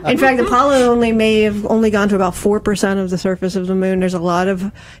 In fact, Apollo may have only gone to about 4% of the surface of the moon. There's a lot of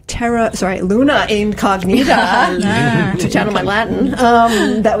Luna Incognita, to channel my Latin,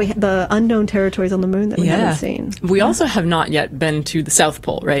 the unknown territories on the moon that we haven't seen. We also have not yet been to the South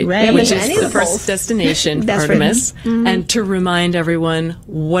Pole, right? Right. We haven't Which been is to any the of the first poles. destination for That's right. Artemis. And to remind everyone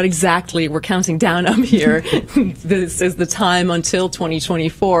what exactly we're counting down up here, this is the time until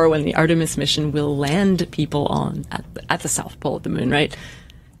 2024 when the Artemis mission will land people at the South Pole of the moon, right?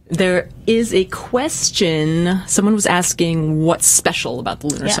 There is a question. Someone was asking what's special about the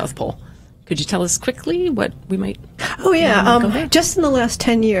lunar South Pole. Could you tell us quickly what we might... Oh, yeah. Go ahead. Just in the last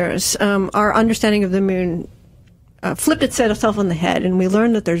 10 years, our understanding of the moon flipped itself on the head, and we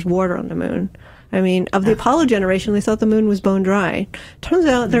learned that there's water on the moon. I mean, of the Apollo generation, they thought the moon was bone dry. Turns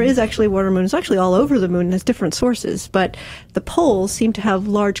out there is actually water on the moon. It's actually all over the moon. There's different sources, but the poles seem to have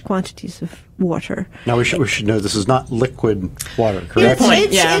large quantities of water. Now we should know this is not liquid water, correct?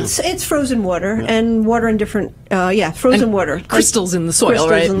 It's frozen water and water in different frozen water, crystals in the soil,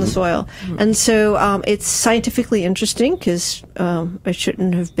 crystals right? in the soil. And so it's scientifically interesting because it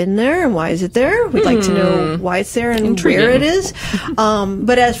shouldn't have been there. And why is it there? We'd like to know why it's there and Intriguing. where it is.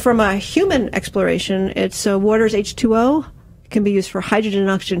 But as from a human exploration, it's water is H2O. It can be used for hydrogen and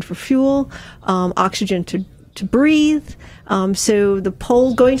oxygen for fuel, oxygen to breathe. So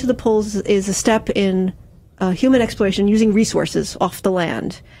going to the poles is a step in human exploration using resources off the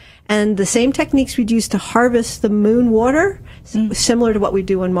land. And the same techniques we'd use to harvest the moon water, similar to what we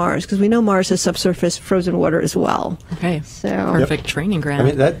do on Mars, because we know Mars has subsurface frozen water as well. Okay, So perfect training ground. I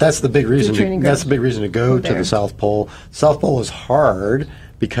mean, that's the big reason. training That's the ground. big reason to go to there. the South Pole. South Pole is hard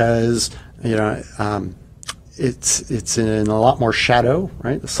because it's in a lot more shadow.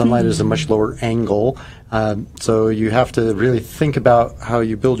 Right, the sunlight is a much lower angle, so you have to really think about how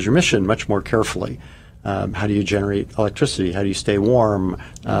you build your mission much more carefully. How do you generate electricity? How do you stay warm?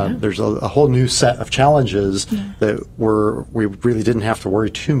 There's a whole new set of challenges that we really didn't have to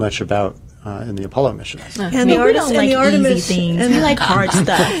worry too much about in the Apollo missions. and We the Artemis don't like and the Artemis easy things. and We like hard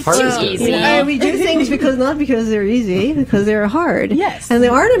stuff. Hard Too is good. easy. We do things not because they're easy, because they're hard. Yes. And the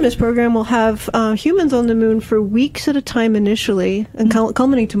Artemis program will have humans on the moon for weeks at a time initially, and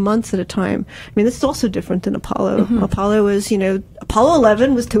culminating to months at a time. I mean, this is also different than Apollo. Apollo is, Apollo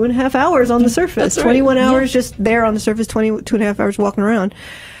 11 was 2.5 hours on the surface, 21 hours just there on the surface, 2.5 hours walking around.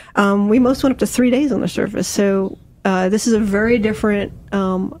 We most went up to 3 days on the surface. So this is a very different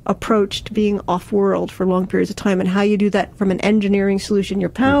approach to being off-world for long periods of time, and how you do that from an engineering solution: your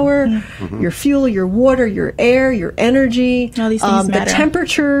power, your fuel, your water, your air, your energy, All these things the matter.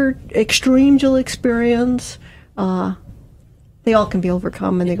 temperature extremes you'll experience. They all can be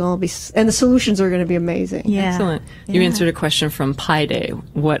overcome, and and the solutions are going to be amazing. Yeah. Excellent. You answered a question from Pi Day.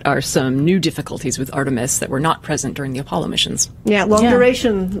 What are some new difficulties with Artemis that were not present during the Apollo missions? Yeah, long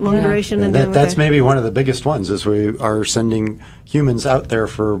duration, And that's maybe one of the biggest ones, is we are sending humans out there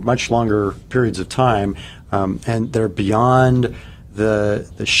for much longer periods of time, and they're beyond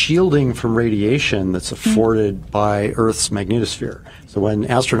the shielding from radiation that's afforded by Earth's magnetosphere. So when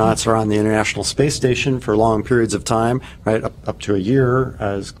astronauts are on the International Space Station for long periods of time, right, up to a year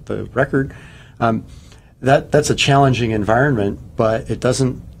as the record, that's a challenging environment, but it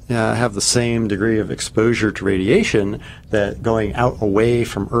doesn't have the same degree of exposure to radiation that going out away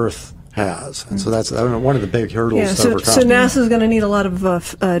from Earth has. And so that's one of the big hurdles to overcome. So NASA is going to need a lot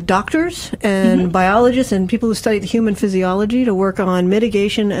of doctors and biologists and people who study the human physiology to work on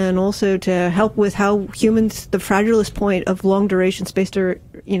mitigation and also to help with how humans, the fragilest point of long-duration space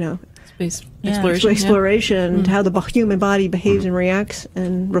exploration, how the human body behaves and reacts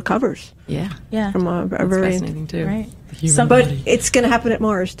and recovers. Yeah. From a That's very fascinating too. Right. But it's going to happen at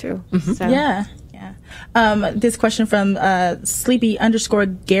Mars too. So. Yeah. This question from Sleepy_Gary.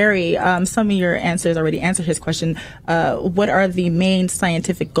 Some of your answers already answered his question. What are the main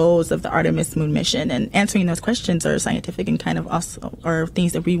scientific goals of the Artemis moon mission? And answering those questions are scientific and kind of also are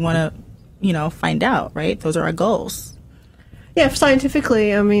things that we want to, find out, right? Those are our goals. Yeah,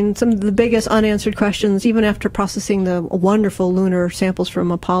 scientifically, I mean, some of the biggest unanswered questions, even after processing the wonderful lunar samples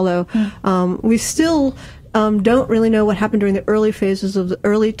from Apollo, we still don't really know what happened during the early phases of the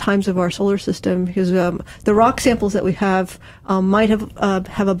early times of our solar system, because the rock samples that we have might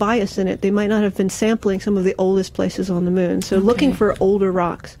have a bias in it. They might not have been sampling some of the oldest places on the moon. So looking for older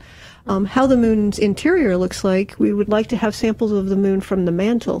rocks. How the moon's interior looks like, we would like to have samples of the moon from the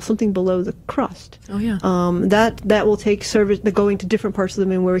mantle, something below the crust. Oh, yeah. That will take going to different parts of the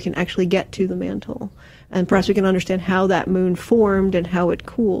moon where we can actually get to the mantle. And perhaps we can understand how that moon formed and how it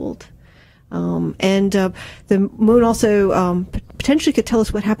cooled. The moon also potentially could tell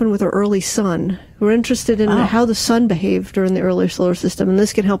us what happened with our early sun. We're interested in how the sun behaved during the early solar system, and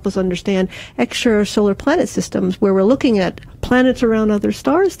this can help us understand extrasolar planet systems where we're looking at planets around other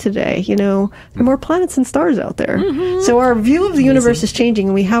stars today. There are more planets than stars out there. So our view of the universe is changing,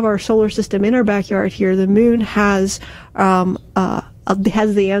 and we have our solar system in our backyard here. The moon has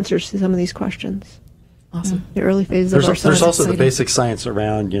the answers to some of these questions. Awesome. The early phases of our sun. There's also the basic science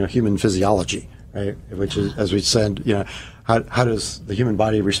around human physiology, right? Which is, as we said, how does the human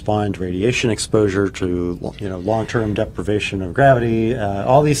body respond to radiation exposure, to long-term deprivation of gravity,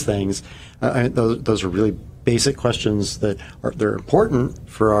 all these things. Those are really basic questions that they're important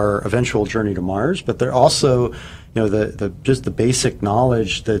for our eventual journey to Mars, but they're also just the basic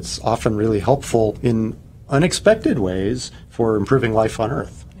knowledge that's often really helpful in unexpected ways for improving life on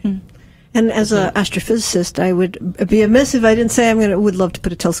Earth. And as an astrophysicist, I would be amiss if I didn't say would love to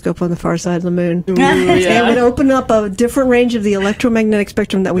put a telescope on the far side of the moon. It would open up a different range of the electromagnetic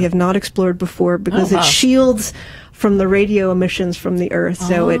spectrum that we have not explored before, because it shields from the radio emissions from the Earth,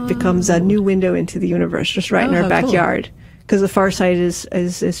 so it becomes a new window into the universe, just right in our backyard, because the far side is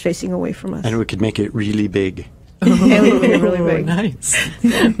facing away from us. And we could make it really big. Really big. Nice.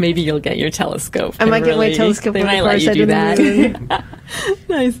 Maybe you'll get your telescope. I might get my telescope. They might let you do that.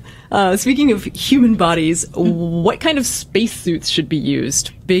 Nice. Speaking of human bodies, what kind of spacesuits should be used?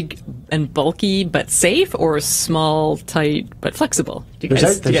 Big and bulky but safe, or small, tight but flexible? There's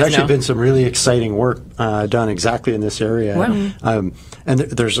actually been some really exciting work done exactly in this area. Wow. And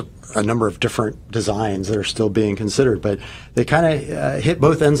there's a number of different designs that are still being considered, but they kind of hit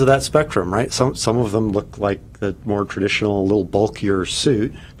both ends of that spectrum, right? Some of them look like the more traditional, a little bulkier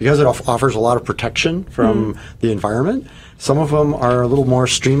suit because it offers a lot of protection from the environment. Some of them are a little more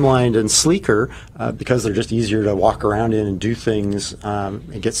streamlined and sleeker because they're just easier to walk around in and do things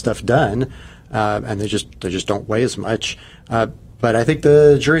and get stuff done, and they just don't weigh as much. But I think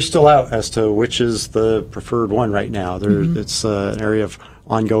the jury's still out as to which is the preferred one right now. It's an area of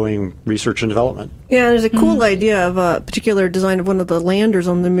ongoing research and development. Yeah, there's a cool idea of a particular design of one of the landers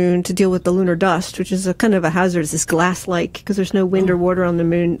on the moon to deal with the lunar dust, which is a kind of a hazard. It's this glass-like, because there's no wind or water on the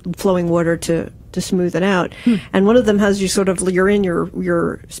moon, flowing water to smooth it out. And one of them has you're in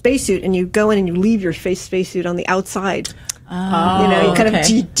your spacesuit, and you go in and you leave your spacesuit on the outside. You kind of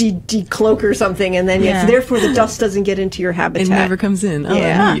decloak or something, and then therefore the dust doesn't get into your habitat. It never comes in.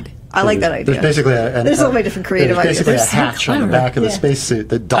 Neat. I like that idea. There's basically there's so many different creative ideas. There's basically a hatch on the back of the spacesuit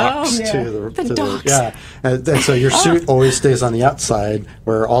that docks to the and so your suit always stays on the outside,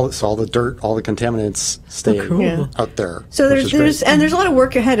 where all the dirt, all the contaminants stay out there. So there's a lot of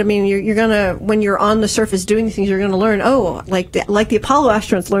work ahead. I mean, you're gonna, when you're on the surface doing these things, you're gonna learn. Like the Apollo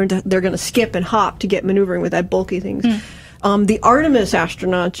astronauts learned, they're gonna skip and hop to get maneuvering with that bulky things. The Artemis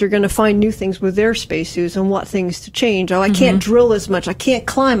astronauts are going to find new things with their spacesuits and what things to change. I can't drill as much. I can't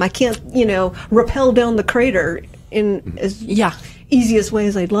climb. I can't, rappel down the crater in as easiest way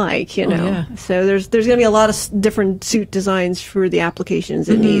as I'd like, So there's going to be a lot of different suit designs for the applications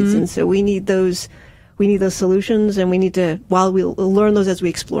it needs, and so we need those we need those solutions, and we need to, we'll learn those as we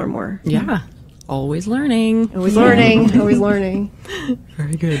explore more. Yeah. Always learning. Always learning. Always learning.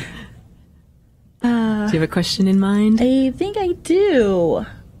 Very good. Do you have a question in mind? I think I do.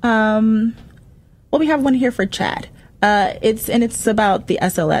 Well, we have one here for Chad. It's about the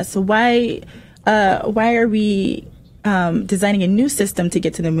SLS. So why are we designing a new system to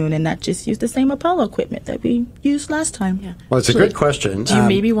get to the moon and not just use the same Apollo equipment that we used last time? Yeah. Well, it's a good question. Do you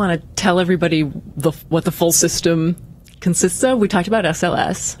maybe want to tell everybody what the full system consists of? We talked about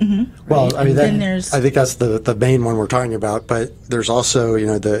SLS. Mm-hmm. Well, I mean, there's I think that's the main one we're talking about, but there's also,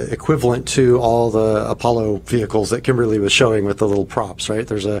 the equivalent to all the Apollo vehicles that Kimberly was showing with the little props, right?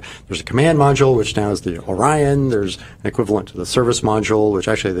 There's a command module, which now is the Orion. There's an equivalent to the service module, which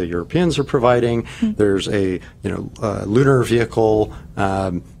actually the Europeans are providing. Mm-hmm. There's a, lunar vehicle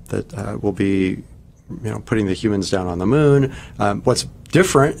that will be, putting the humans down on the moon. What's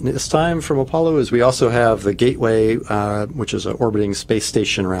different this time from Apollo is we also have the Gateway, which is an orbiting space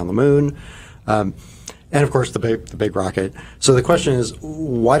station around the moon, and of course the big rocket. So the question is,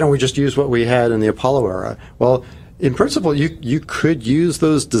 why don't we just use what we had in the Apollo era? Well, in principle, you could use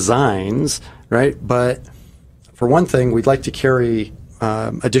those designs, right? But for one thing, we'd like to carry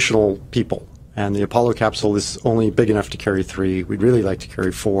additional people, and the Apollo capsule is only big enough to carry 3. We'd really like to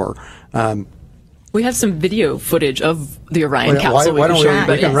carry 4. We have some video footage of the Orion capsule. Why don't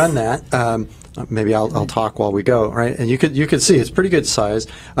we can run that? Maybe I'll talk while we go, right? And you could see it's pretty good size.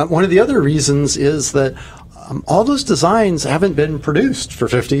 One of the other reasons is that all those designs haven't been produced for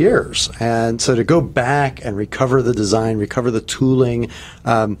 50 years, and so to go back and recover the design, recover the tooling,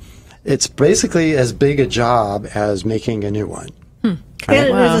 it's basically as big a job as making a new one.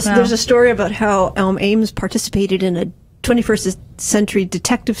 There's a story about how Ames participated in a 21st century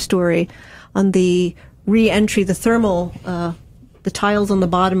detective story on the re-entry, the thermal, the tiles on the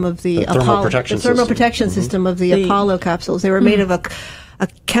bottom of the Apollo, the thermal protection system of the Apollo capsules. They were made of a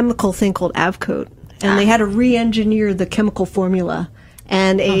chemical thing called Avcoat, and they had to re-engineer the chemical formula.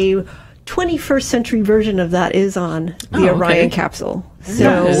 And a 21st century version of that is on the Orion capsule.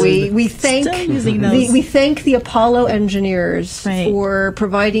 So we thank the Apollo engineers for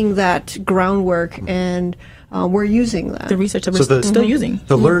providing that groundwork, and we're using that. The research that we're still using.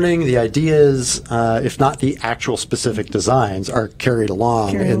 The learning, the ideas, if not the actual specific designs, are carried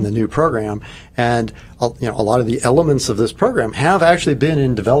along in the new program. And a lot of the elements of this program have actually been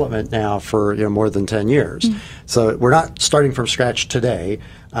in development now for more than 10 years. So we're not starting from scratch today.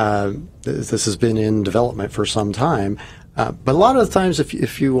 This has been in development for some time. But a lot of the times,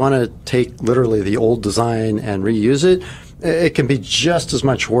 if you want to take literally the old design and reuse it, it can be just as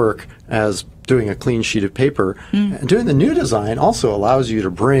much work as doing a clean sheet of paper. And doing the new design also allows you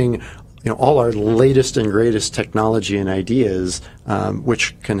to bring all our latest and greatest technology and ideas,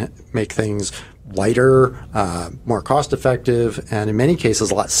 which can make things lighter, more cost effective, and in many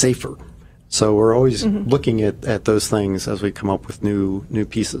cases a lot safer. So we're always looking at those things as we come up with new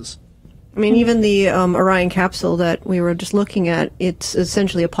pieces. I mean, even the Orion capsule that we were just looking at, it's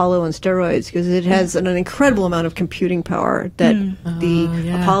essentially Apollo on steroids, because it has an incredible amount of computing power that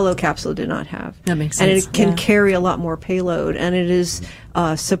the Apollo capsule did not have. That makes sense. And it can carry a lot more payload, and it is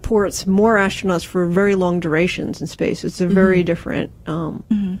supports more astronauts for very long durations in space. It's a very different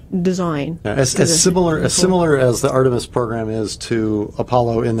design. As similar as the Artemis program is to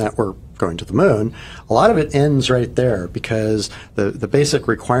Apollo, in that we're going to the moon, a lot of it ends right there, because the basic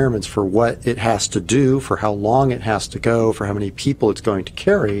requirements for what it has to do, for how long it has to go, for how many people it's going to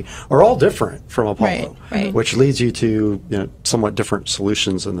carry, are all different from Apollo, which leads you to somewhat different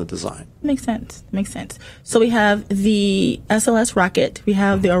solutions in the design. Makes sense. So we have the SLS rocket, we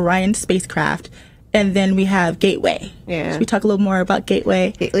have the Orion spacecraft, and then we have Gateway. Yeah. Should we talk a little more about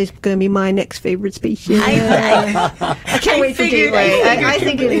Gateway? Gateway's going to be my next favorite spaceship. I can't wait for Gateway. I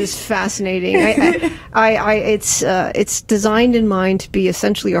think it is fascinating. It's designed in mind to be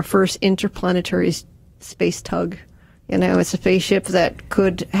essentially our first interplanetary space tug. It's a spaceship that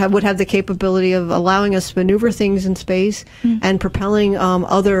would have the capability of allowing us to maneuver things in space and propelling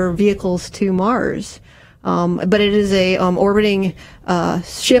other vehicles to Mars. But it is a orbiting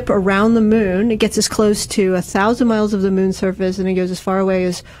ship around the moon. It gets as close to 1,000 miles of the moon's surface, and it goes as far away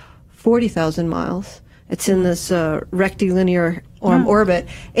as 40,000 miles. It's in this rectilinear orbit.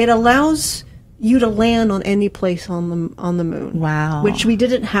 It allows you to land on any place on the moon. Wow. Which we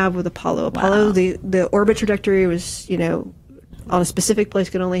didn't have with Apollo. Apollo, the orbit trajectory was, on a specific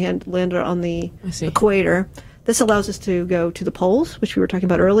place, could only land on the equator. This allows us to go to the poles, which we were talking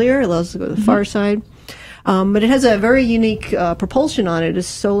about earlier. It allows us to go to the far side. But it has a very unique propulsion on it. It's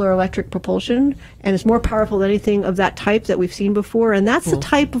solar electric propulsion, and it's more powerful than anything of that type that we've seen before. And that's the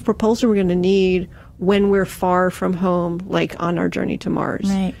type of propulsion we're going to need when we're far from home, like on our journey to Mars.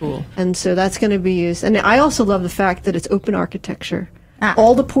 Right. Cool. And so that's going to be used. And I also love the fact that it's open architecture.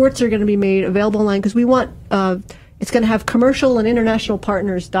 All the ports are going to be made available online because we want, it's going to have commercial and international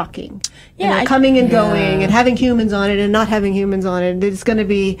partners docking. Yeah, Coming and going and having humans on it and not having humans on it. It's going to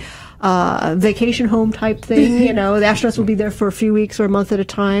be a vacation home type thing. The astronauts will be there for a few weeks or a month at a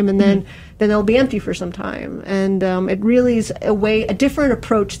time, and then they'll be empty for some time. And it really is a different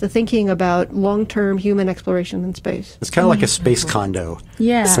approach to thinking about long-term human exploration in space. It's kind of like a space condo.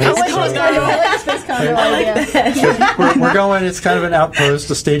 Yeah. Right? I like space condo idea. We're going. It's kind of an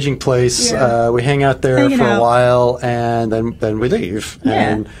outpost, a staging place. We hang out there Hanging for out. a while, and then we leave. Yeah.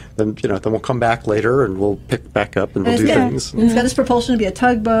 And then we'll come back later, and we'll pick back up, and we'll do things. It's got this propulsion to be a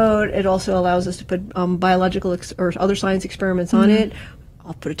tugboat. It also allows us to put biological or other science experiments on it.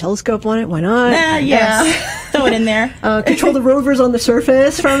 I'll put a telescope on it. Why not? Throw it in there. Control the rovers on the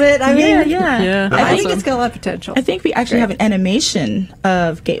surface from it. I mean, Yeah. I think it's got a lot of potential. I think we actually have an animation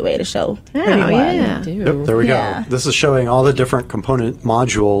of Gateway to show everyone. yeah. Yep, there we Yeah. go. This is showing all the different component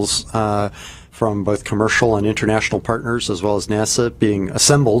modules from both commercial and international partners, as well as NASA, being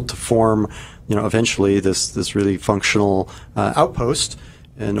assembled to form, eventually this really functional outpost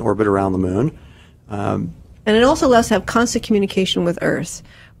in orbit around the moon. And it also allows us to have constant communication with Earth,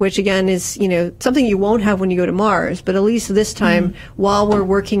 which again is, something you won't have when you go to Mars. But at least this time, while we're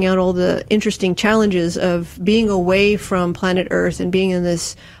working out all the interesting challenges of being away from planet Earth and being in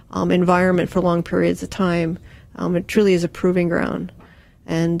this environment for long periods of time, it truly is a proving ground.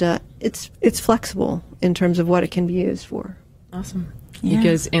 And it's flexible in terms of what it can be used for. Awesome. Yeah. You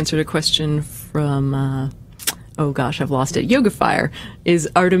guys answered a question from, oh gosh, I've lost it. Yoga Fire. Is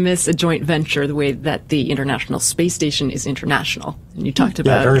Artemis a joint venture the way that the International Space Station is international? And you talked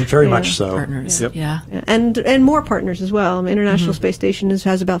about very, very much so. partners. Yep. Yeah. And more partners as well. International Space Station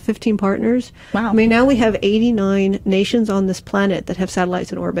has about 15 partners. Wow. I mean, now we have 89 nations on this planet that have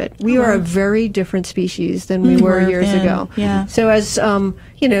satellites in orbit. We are a very different species than we were years ago. Yeah. So as,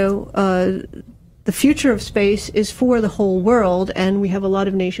 the future of space is for the whole world, and we have a lot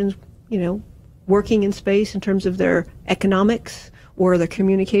of nations, working in space in terms of their economics or their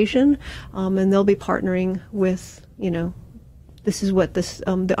communication, and they'll be partnering with, this is what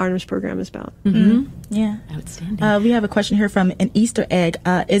the Artemis program is about. Yeah. Outstanding. We have a question here from an Easter egg.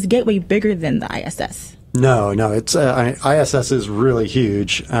 Is Gateway bigger than the ISS? No, it's ISS is really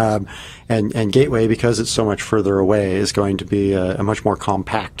huge, and Gateway, because it's so much further away, is going to be a much more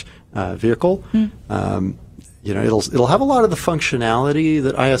compact vehicle. It'll have a lot of the functionality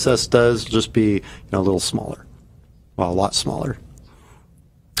that ISS does, just be a little smaller, a lot smaller.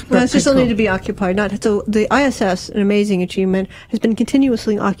 Well, it's just only to be occupied. So the ISS, an amazing achievement, has been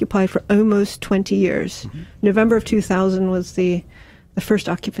continuously occupied for almost 20 years. November of 2000 was the first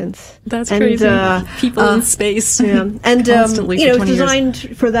occupants. That's crazy. People in space. Yeah. And constantly for it's 20 years.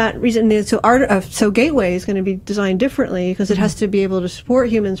 designed for that reason. So Gateway is going to be designed differently because it has to be able to support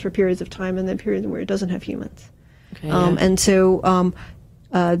humans for periods of time and then periods where it doesn't have humans. Okay, And so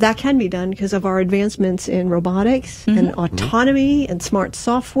that can be done because of our advancements in robotics and autonomy and smart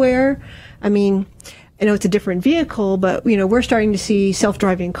software. I mean, I know it's a different vehicle, but we're starting to see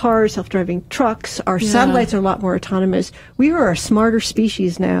self-driving cars, self-driving trucks. Our satellites are a lot more autonomous. We are a smarter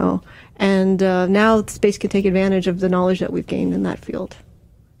species now, and now space can take advantage of the knowledge that we've gained in that field.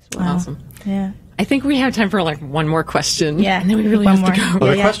 Wow. Awesome. Yeah. I think we have time for one more question. Yeah. And then we really One have to more. go.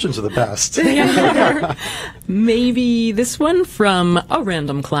 Well, the questions are the best. Maybe this one from a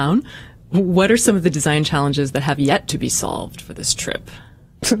random clown. What are some of the design challenges that have yet to be solved for this trip?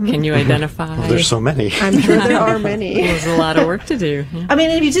 Can you identify? Well, there's so many. I'm sure there are many. There's a lot of work to do. Yeah. I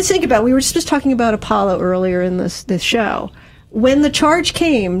mean, if you just think about it, we were just talking about Apollo earlier in this show. When the charge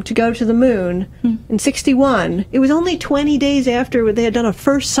came to go to the moon in 61, it was only 20 days after they had done a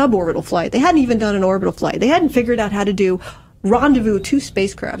first suborbital flight. They hadn't even done an orbital flight. They hadn't figured out how to do rendezvous 2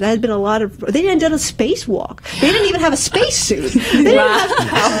 spacecraft. That had been a lot of. They hadn't done a spacewalk. They didn't even have a spacesuit. They didn't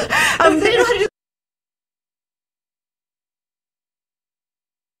have. They didn't know how to do.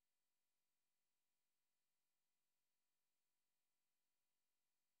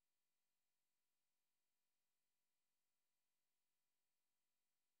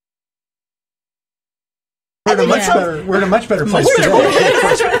 We're in a much better place today.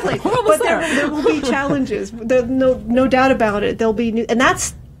 But there will be challenges. There's no doubt about it. There'll be new, and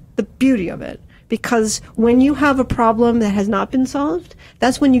that's the beauty of it. Because when you have a problem that has not been solved,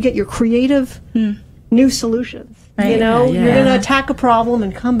 that's when you get your creative new solutions. Right. You're going to Yeah. attack a problem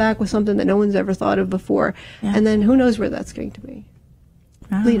and come back with something that no one's ever thought of before. Yeah. And then who knows where that's going to be.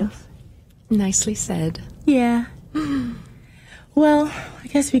 Lead us. Nicely said. Yeah. Well, I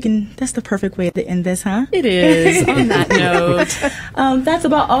guess that's the perfect way to end this, huh? It is. On that note. That's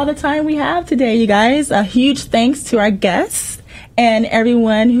about all the time we have today, you guys. A huge thanks to our guests and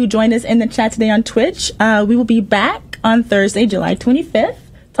everyone who joined us in the chat today on Twitch. We will be back on Thursday, July 25th,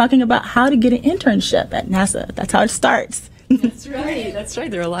 talking about how to get an internship at NASA. That's how it starts. That's right. That's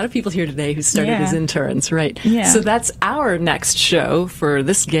right. There are a lot of people here today who started as interns, right? Yeah. So that's our next show for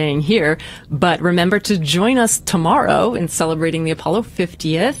this gang here. But remember to join us tomorrow in celebrating the Apollo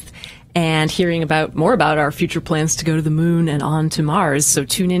 50th and hearing more about our future plans to go to the moon and on to Mars. So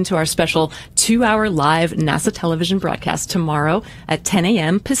tune in to our special 2-hour live NASA television broadcast tomorrow at 10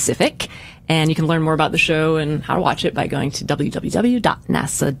 a.m. Pacific. And you can learn more about the show and how to watch it by going to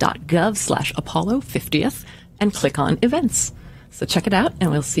www.nasa.gov/Apollo 50th. and click on events. So check it out,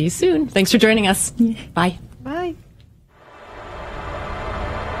 and we'll see you soon. Thanks for joining us. Bye. Bye.